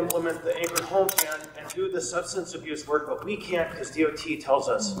want to implement the Anchored Home Plan and do the substance abuse work, but we can't because DOT tells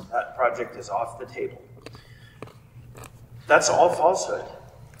us that project is off the table. That's all falsehood.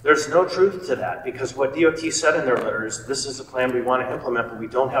 There's no truth to that, because what DOT said in their letter is this is the plan we want to implement, but we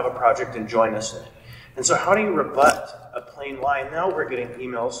don't have a project and join us in it. And so how do you rebut a plain lie? Now we're getting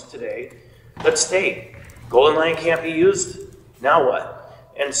emails today that state Golden Line can't be used. Now what?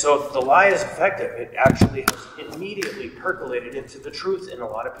 And so the lie is effective. It actually has immediately percolated into the truth in a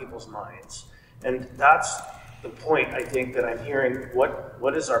lot of people's minds. And that's the point, I think, that I'm hearing.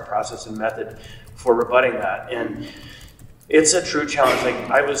 What is our process and method for rebutting that? And it's a true challenge. Like,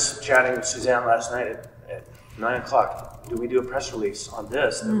 I was chatting with Suzanne last night at 9 o'clock. Do we do a press release on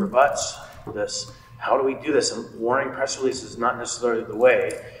this that rebuts this? How do we do this? And warning press release is not necessarily the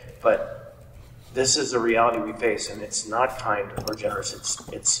way, but this is the reality we face, and it's not kind or generous.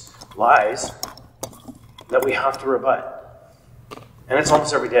 It's lies that we have to rebut. And it's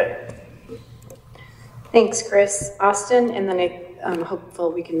almost every day. Thanks, Chris. Austin, and then I'm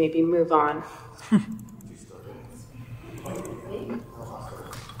hopeful we can maybe move on.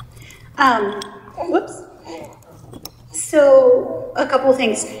 Whoops. So a couple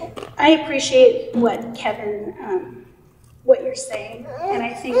things. I appreciate what Kevin, what you're saying, and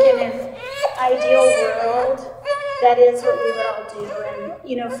I think in an ideal world, that is what we would all do. And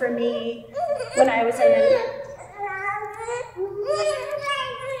you know, for me, when I was in the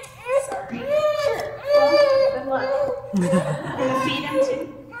sure. Well, good luck. Can you feed him too?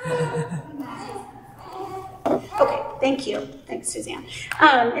 Okay, thank you. Thanks, Suzanne.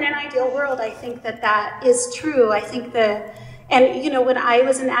 In an ideal world, I think that is true. I think and you know, when I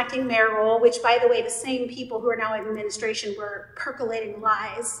was in the acting mayor role, which by the way, the same people who are now in administration were percolating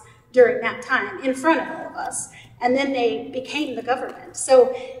lies during that time in front of all of us, and then they became the government.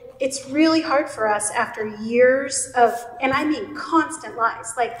 So it's really hard for us after years of, and I mean constant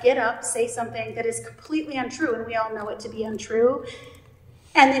lies, like get up, say something that is completely untrue, and we all know it to be untrue,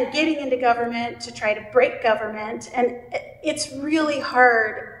 and then getting into government to try to break government. And it's really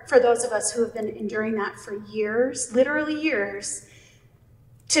hard for those of us who have been enduring that for years, literally years,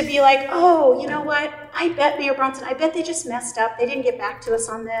 to be like, oh, you know what? I bet Mayor Bronson, I bet they just messed up. They didn't get back to us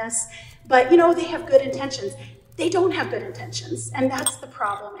on this. But, you know, they have good intentions. They don't have good intentions, and that's the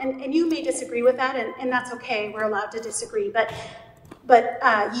problem. And you may disagree with that, and that's okay. We're allowed to disagree. But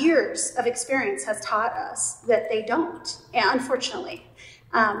years of experience has taught us that they don't, unfortunately.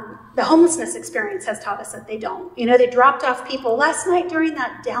 The homelessness experience has taught us that they don't. You know, they dropped off people. Last night during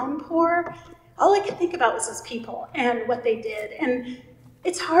that downpour, all I could think about was those people and what they did. And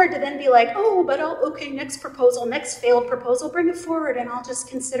it's hard to then be like, oh, but okay, next proposal, next failed proposal, bring it forward, and I'll just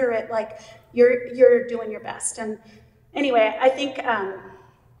consider it like you're doing your best. And anyway, I think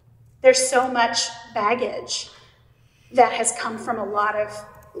there's so much baggage that has come from a lot of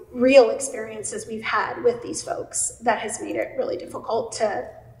real experiences we've had with these folks that has made it really difficult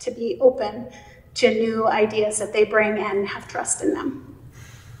to be open to new ideas that they bring and have trust in them.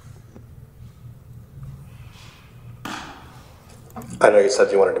 I know you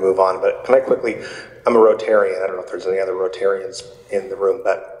said you wanted to move on, but can I quickly, I'm a Rotarian. I don't know if there's any other Rotarians in the room,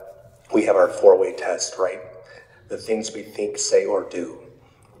 but we have our 4-way test, right? The things we think, say, or do.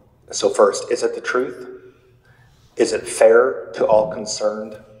 So first, is it the truth? Is it fair to all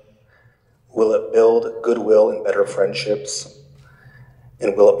concerned? Will it build goodwill and better friendships?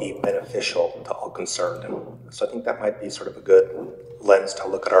 And will it be beneficial to all concerned? So I think that might be sort of a good lens to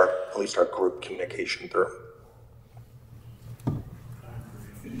look at at least our group communication through.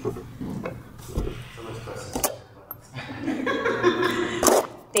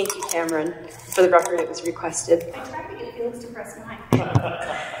 Thank you, Cameron. For the record, it was requested. I tried to get Felix to press mine.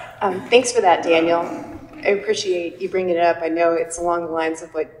 Thanks for that, Daniel. I appreciate you bringing it up. I know it's along the lines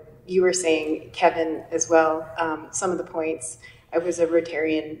of what you were saying, Kevin, as well. Some of the points. I was a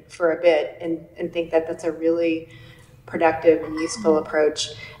Rotarian for a bit and think that that's a really productive and useful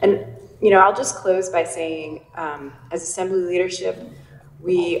approach. And, I'll just close by saying, as Assembly leadership,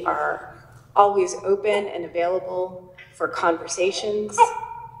 we are always open and available for conversations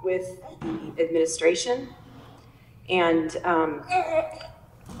with the administration. And,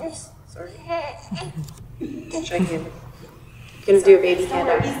 sorry. Gonna do a baby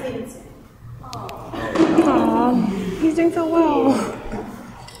handout. Aww, he's doing so well.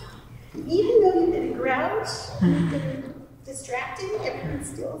 Even though you've been a grouch, you've been distracted, everything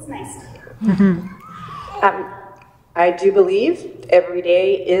still is nice to hear. I do believe every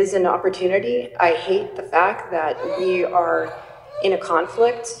day is an opportunity. I hate the fact that we are in a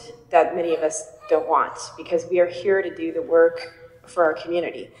conflict that many of us don't want, because we are here to do the work for our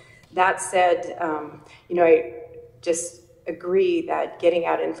community. That said, I just agree that getting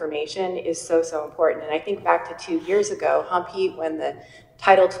out information is so, so important. And I think back to 2 years ago, Hump Heat, when the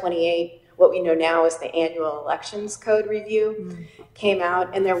Title 28, what we know now is the annual elections code review, came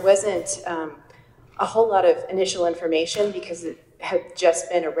out, and there wasn't a whole lot of initial information because it had just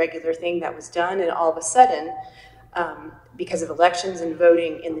been a regular thing that was done, and all of a sudden, because of elections and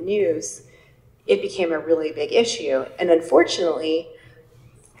voting in the news, it became a really big issue. And unfortunately,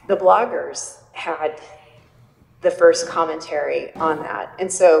 the bloggers had the first commentary on that.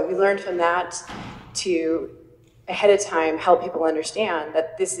 And so we learned from that to ahead of time help people understand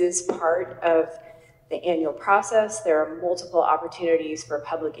that this is part of the annual process. There are multiple opportunities for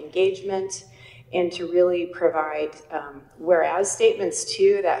public engagement and to really provide whereas statements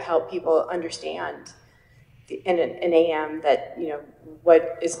too that help people understand in an AM that,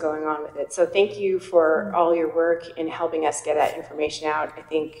 what is going on with it. So thank you for all your work in helping us get that information out. I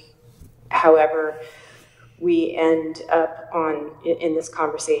think, however we end up in this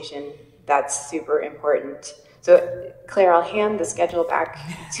conversation, that's super important. So Claire, I'll hand the schedule back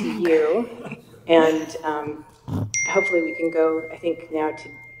to you, and hopefully we can go, I think, now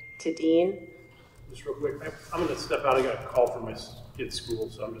to Dean. Just real quick, I'm going to step out. I got a call from my kid's school,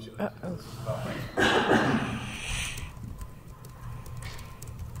 so I'm just going to.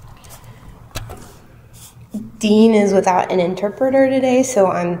 Dean is without an interpreter today, so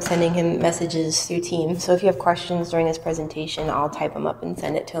I'm sending him messages through Teams. So if you have questions during his presentation, I'll type them up and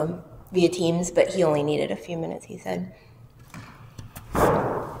send it to him via Teams, but he only needed a few minutes, he said.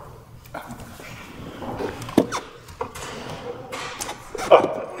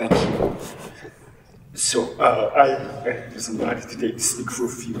 Thank you. So I was invited today to speak for a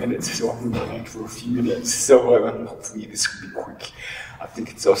few minutes, so I'm going to talk for a few minutes. So hopefully this will be quick. I think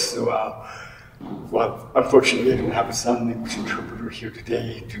it's also well, unfortunately, I don't have a sign language interpreter here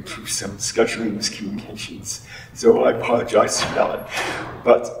today due to some scheduling miscommunications, so I apologize for that.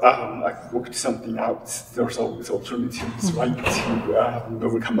 But I've worked something out. There's always alternatives, right, to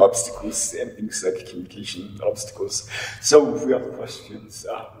overcome obstacles and things like communication obstacles. So if we have questions,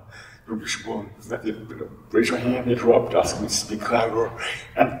 raise your hand, interrupt, ask me to speak louder,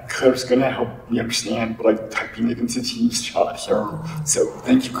 and Claire's going to help me understand by typing it into Teams chat here. So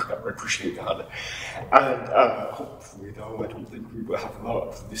thank you, Claire, I appreciate that. And hopefully, though, I don't think we will have a lot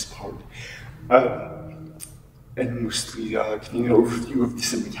of this part. And mostly giving an overview of the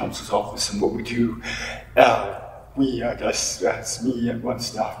Assembly Council's office and what we do. We, I guess, as me and one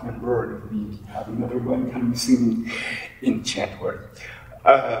staff member, and we have another one coming soon in January.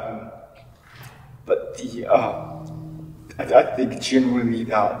 But I think generally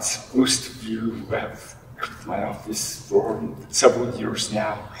that most of you have come to my office for several years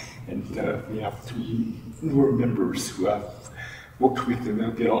now, and we have 3 newer members who have worked with a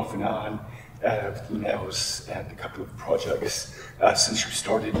little bit off and on with emails and a couple of projects since we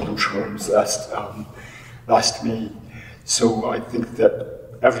started new terms last May. So I think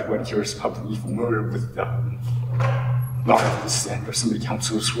that everyone here is probably familiar with my office and Assembly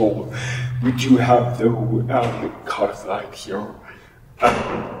Council's role. We do have, though, codified here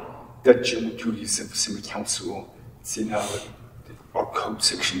the general duties of Assembly Council. It's in our code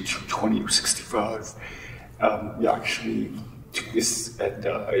section 220-65. We actually took this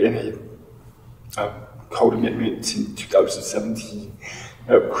in a code amendment in 2017.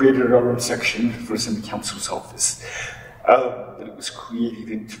 Created our own section for Assembly Council's office. It was created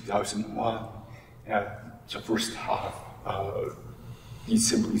in 2001 to first have the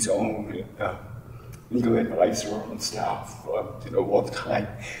Assembly's own legal advisor on staff, all the time.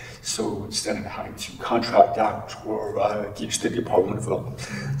 So instead of having to contract out or engage the Department of Law.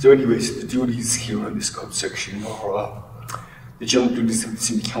 So anyways, the duties here in this code section are the general duties of the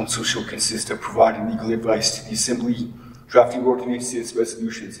Assembly Council shall consist of providing legal advice to the Assembly, drafting ordinances,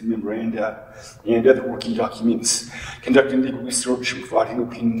 resolutions, and memoranda, and other working documents, conducting legal research, and providing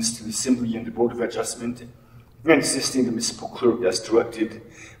opinions to the Assembly and the Board of Adjustment, and assisting the municipal clerk as directed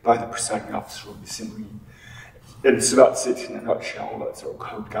by the presiding officer of the Assembly. And so that's it in a nutshell. That's our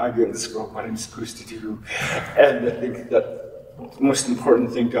code guidance for what I'm supposed to do. And I think that the most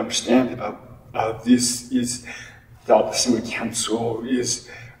important thing to understand about this is that the Assembly Council is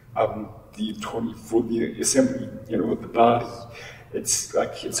the attorney for the Assembly, the body. It's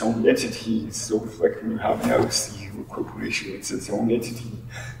like its own entity. It's sort of like when you have an LLC or corporation, it's its own entity.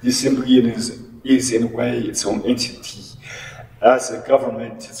 The Assembly is in a way its own entity. As a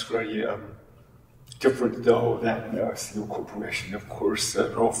government, it's very different though than a single corporation, of course.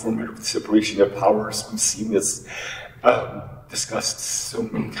 They're all familiar with the separation of powers. We've seen this discussed so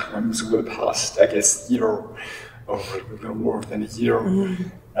many times over the past, I guess, year or a little more than a year,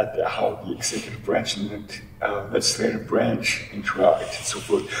 at how the executive branch and the legislative branch interact and so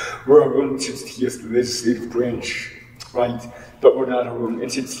forth. We're our own entity as the legislative branch, right? But we're not our own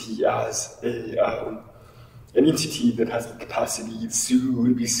entity as an entity that has the capacity to sue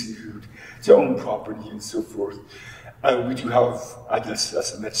and be sued, to own property and so forth. We do have, I guess,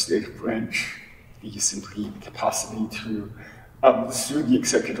 as a legislative branch, the Assembly capacity to sue the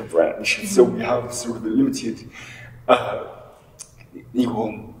executive branch. So we have sort of a limited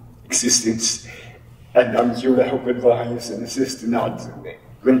legal existence, and I'm here to help advise and assist in that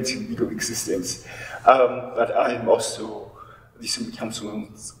limited legal existence. But I'm also, the Assembly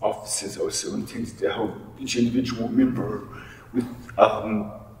Council's office is also intended to help each individual member with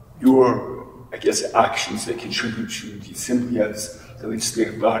your, I guess, actions that contribute to the Assembly as the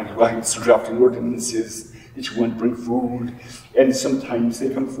legislative body, right? So drafting ordinances that you want to bring forward, and sometimes they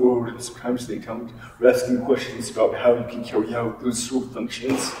come forward, and sometimes they don't. We're asking questions about how you can carry out those sort of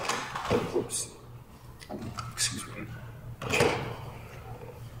functions. Oops. Excuse me.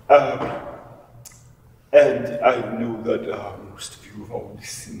 And I know that most of you have already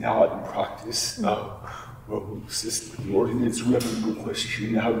seen that in practice. Well, assist with the ordinance, we have a legal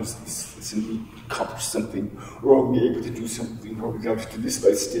question, how does this Assembly accomplish something? Or are we able to do something? Or are we able to do this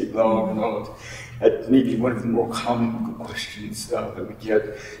by state law or not? That may be one of the more common legal questions that we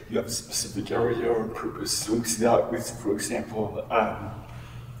get. You have a specific area or purpose. So we see that with, for example,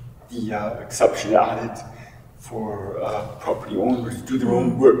 the exception added for property owners to do their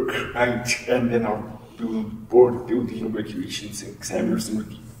own work, right? And then our Board of Building Regulations and Examiners and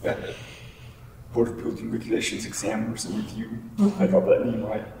Review. Board of Building Regulations Examiners and Review. I got that name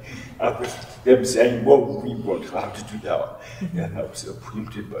right. With them saying, well, we weren't allowed to do that. And that was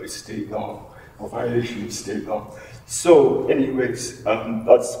preempted by state law, or violation of state law. So anyways,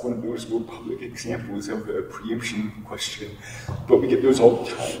 that's one of those more public examples of a preemption question. But we get those all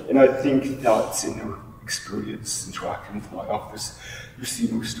the time. And I think that's in your experience interacting with my office. You see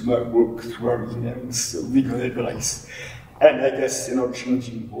most of my work through our emails, legal advice. And I guess in our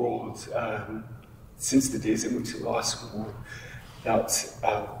changing world, since the days I went to law school, that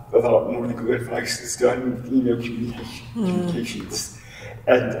a lot more legal advice is done with email communications.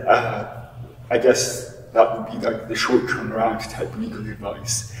 And I guess that would be like the short turnaround type legal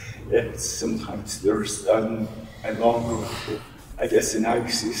advice. And sometimes there's a longer, I guess,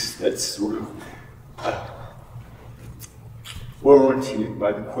 analysis that's sort of warranted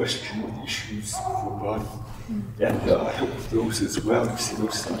by the question or the issues of the body. And I help with those as well. You see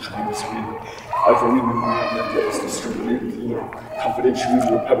those sometimes when I've only memorandum that was distributed, confidentially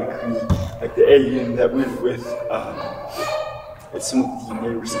or publicly, like the alien that went with some of the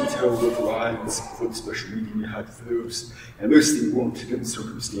mayor's veto overrides for the special meeting we had for those. And those things warranted in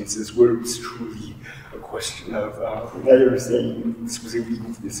circumstances where it was truly a question of the mayor saying this was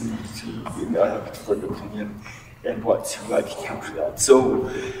illegal for this meeting to, and I have a different opinion, and what to counter that. So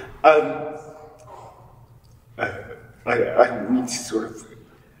I don't need to sort of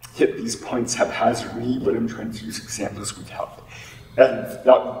hit these points haphazardly, but I'm trying to use examples we have. And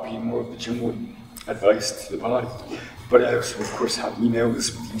that would be more of the general advice to the body. but I also, of course, have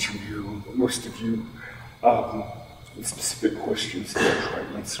emails with each of you, most of you, with specific questions that I try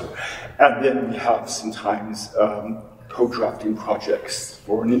to answer. And then we have sometimes co-drafting projects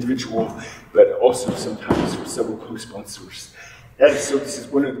for an individual, but also sometimes for several co-sponsors. And so this is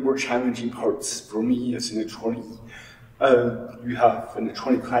one of the more challenging parts for me as an attorney. You have an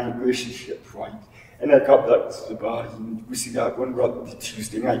attorney-client relationship, right? And I got that to the body, and we see that when we're at the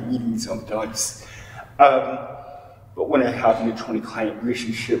Tuesday night meetings on the DICE. But when I have an attorney-client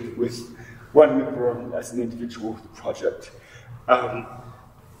relationship with one member as an individual with the project, I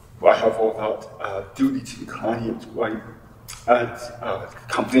have all that duty to the client, right? And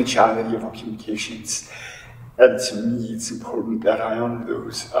confidentiality of our communications. And to me, it's important that I honor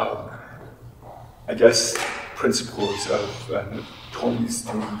those, I guess, principles of an attorney's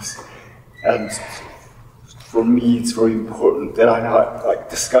duties. And for me, it's very important that I not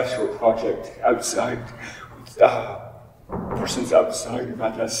discuss your project outside with persons outside of,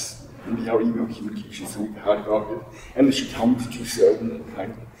 I guess, maybe our email communications that we've had about it, and they should tell me to do so.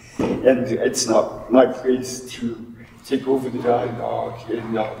 And it's not my place to take over the dialogue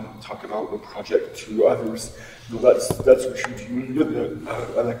and talk about the project to others. No, that's what you do. You're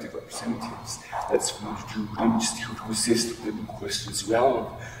the elected representatives. That's what you do. I'm just here to assist with the questions you have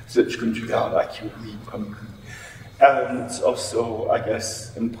so that you can do that accurately and publicly. And it's also, I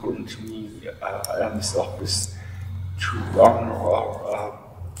guess, important to me and this office to honor our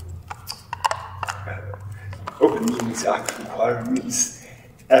Open Meetings Act requirements.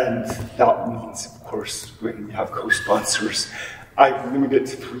 And that means, of course, when we have co-sponsors, I limit it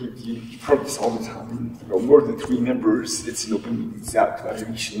to 3 of you. You heard this all the time. More than 3 members, it's an Open Meetings Act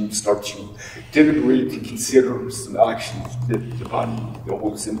violation. You start to deliberate and consider some action that the body, the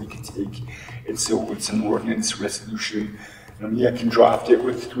whole assembly can take. And so it's an ordinance resolution. And I can draft it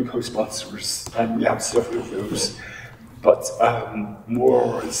with 3 co-sponsors, and we have several of those. But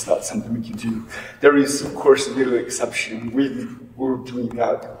more is not something we can do. There is, of course, a little exception. We're doing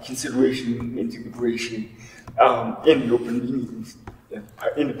that consideration and deliberation in the open meetings,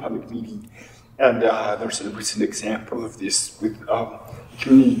 in the public meeting. And there's a recent example of this with the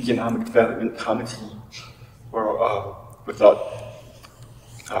Community Economic Development Committee, where without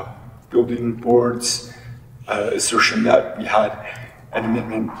building boards, assertion that we had an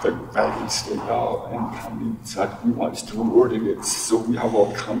amendment that violates state law, and county decided we wanted to do an ordinance, so we have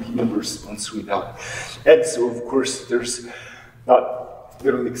all county members sponsoring that. And so, of course, there's not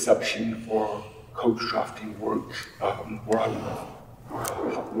little exception for co-drafting work where I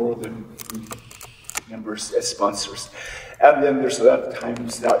would have more than 3 members as sponsors. And then there's a lot of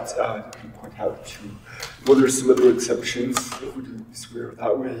times that you can point out to, well, there's some other exceptions if we do swear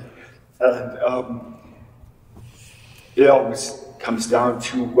that way. And it always comes down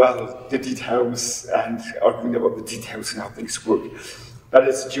to, well, the details and arguing about the details and how things work. But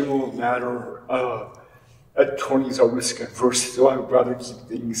as a general matter, attorneys are risk adverse, so I would rather keep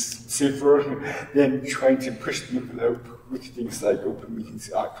things safer than trying to push the envelope with things like Open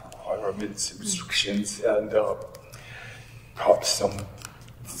Meetings Act requirements and restrictions and perhaps some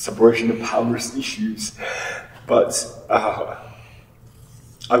separation of powers issues. But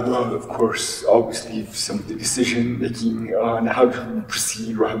I will, of course, always leave some of the decision making on how to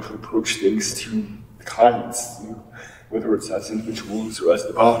proceed or how to approach things to the clients, whether it's as individuals or as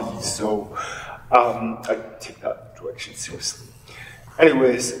the bodies. So I take that direction seriously.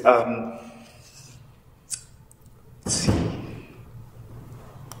 Anyways, let's see.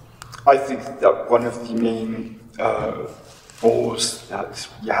 I think that one of the main goals that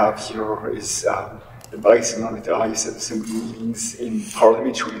we have here is advising on the DICE at assembly meetings in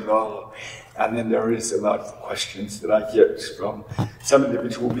parliamentary law. And then there is a lot of questions that I get from some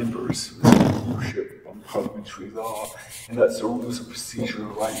individual members with leadership on parliamentary law, and that's the rules of procedure,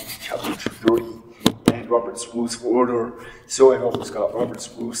 right? Chapter 230 and Robert's Rules of Order. So I've always got Robert's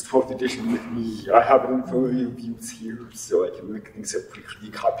Rules 12th edition with me. I have an info views here, so I can look things up quickly,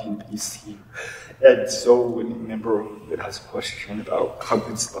 copy and paste here. And so when a member that has a question about how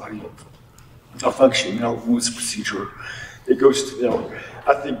this body of function, rules of procedure, it goes to there.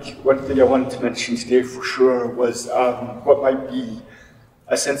 I think one thing I wanted to mention today for sure was what might be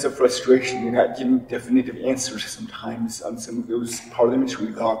a sense of frustration in not giving definitive answers sometimes on some of those parliamentary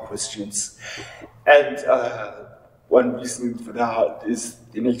law questions. And one reason for that is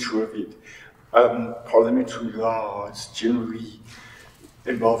the nature of it. Parliamentary law generally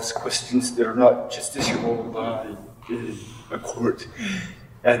involves questions that are not justiciable by a court.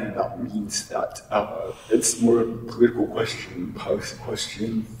 And that means that it's more a political question, policy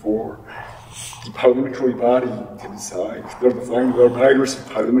question for the parliamentary body to decide. They're the final arbiters of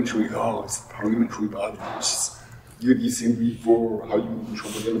parliamentary law. It's the parliamentary body which is really simply for how you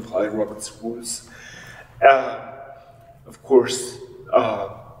interpret and apply Robert's rules. Of course,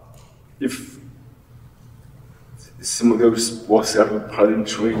 if some of those well-settled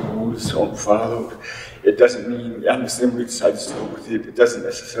parliamentary rules aren't followed, it doesn't mean, and the Assembly decides to go with it, it doesn't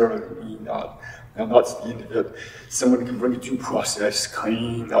necessarily mean that. Now that's the end of it. Someone can bring a due process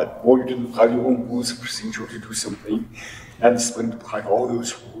claim that, well, you didn't apply your own rules of procedure to do something, and it's going to apply all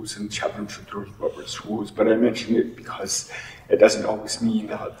those rules in Chapter 230 Robert's rules. But I mention it because it doesn't always mean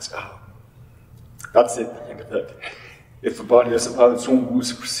that that's it, the end of it. If a body has applied its own rules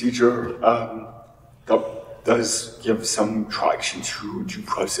of procedure, that does give some traction to due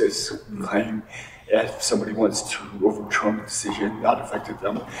process claim if somebody wants to overturn a decision that affected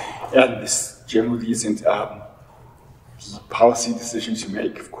them. And this generally isn't the policy decisions you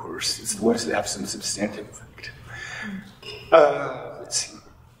make, of course. It's the ones that have some substantive effect. Let's see.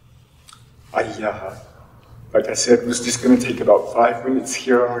 Like I said, was just going to take about 5 minutes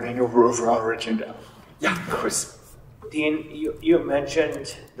here, and I know we're over our agenda. Yeah, of course. Dean, you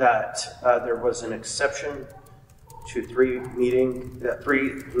mentioned that there was an exception to three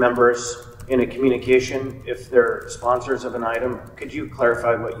members in a communication if they're sponsors of an item. Could you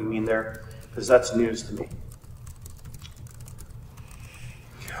clarify what you mean there? Because that's news to me.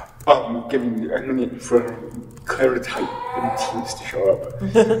 Giving a minute for clarity and teams to show up.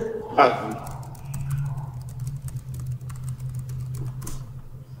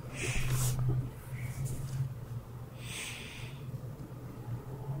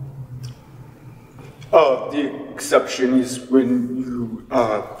 The exception is when you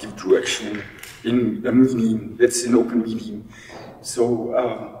give direction in a meeting that's an open meeting. So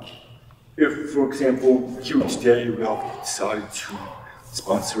if, for example, here today we all decided to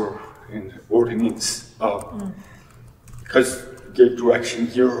sponsor an ordinance, because we gave direction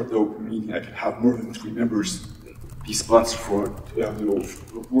here at the open meeting, I could have more than 3 members be sponsored for it.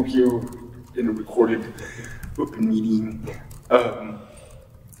 We're here in a recorded open meeting.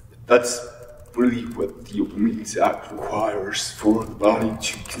 That's really what the Open Meetings Act requires for the body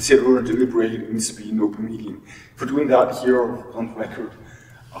to consider and deliberate. It needs to be an open meeting. For doing that here on record,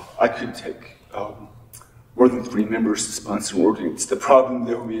 I could take more than 3 members to sponsor an ordinance. The problem,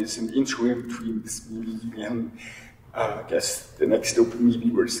 though, is in the interim between this meeting and I guess the next open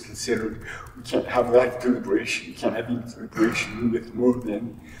meeting where it's considered, we can't have that deliberation. We can't have any deliberation with more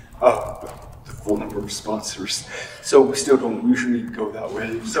than the full number of sponsors. So we still don't usually go that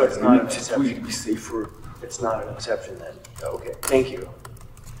way. So it's not an exception. To be safer. It's not an exception then. Okay, thank you.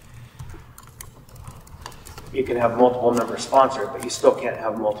 You can have multiple members sponsored, but you still can't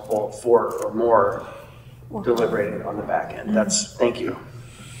have multiple 4 or more deliberating on the back end. That's, thank you.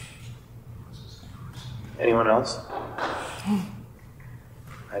 Anyone else?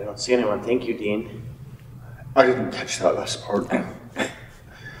 I don't see anyone. Thank you, Dean. I didn't catch that last part.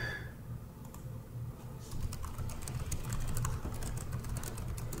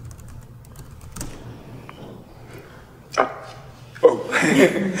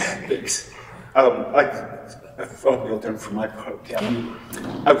 Thanks. I've all done for my part.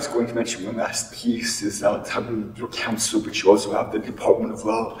 I was going to mention one last piece is that having your council, but you also have the Department of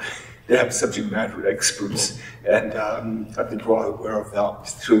Law. They have subject matter experts, and I think we're all aware of that.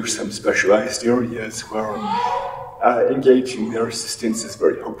 So there's some specialized areas where engaging their assistance is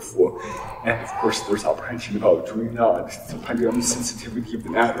very helpful. And of course, there's apprehension about doing that, depending on the sensitivity of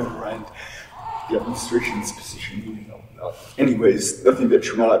the matter and the administration's position. Anyways, nothing that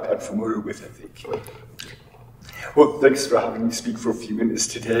you're not familiar with, I think. Well, thanks for having me speak for a few minutes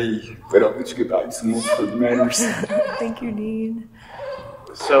today, but I'll let you get back to some more important matters. Thank you, Dean.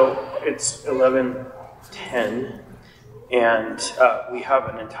 So it's 11:10, and we have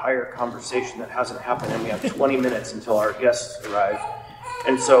an entire conversation that hasn't happened, and we have 20 minutes until our guests arrive.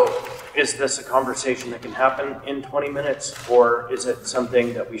 And so is this a conversation that can happen in 20 minutes, or is it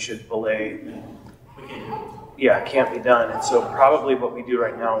something that we should belay? Yeah, it can't be done. And so probably what we do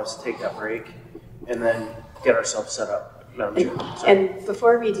right now is take that break and then get ourselves set up. And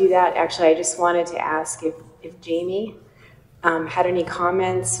before we do that, actually, I just wanted to ask if Jamie had any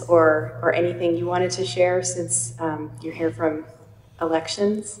comments or anything you wanted to share since you're here from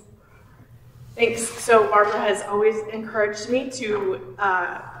elections. Thanks. So Barbara has always encouraged me to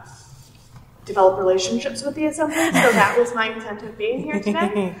develop relationships with the Assembly, so that was my intent of being here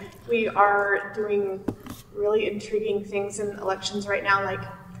today. We are doing really intriguing things in elections right now, like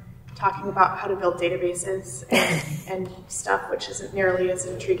talking about how to build databases and stuff, which isn't nearly as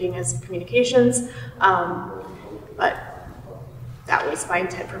intriguing as communications. But that was my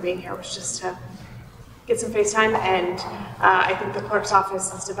intent for being here, was just to get some face time. And I think the clerk's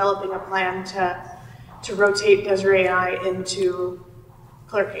office is developing a plan to to rotate Desiree and I into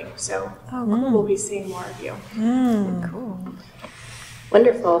clerking. So we'll be seeing more of you. Cool.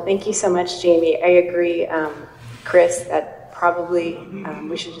 Wonderful. Thank you so much, Jamie. I agree, Chris, that probably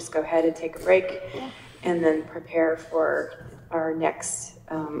we should just go ahead and take a break and then prepare for our next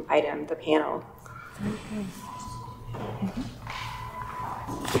item, the panel.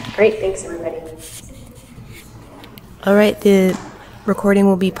 Great. Thanks, everybody. All right, the recording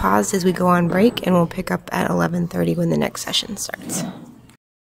will be paused as we go on break, and we'll pick up at 11:30 when the next session starts.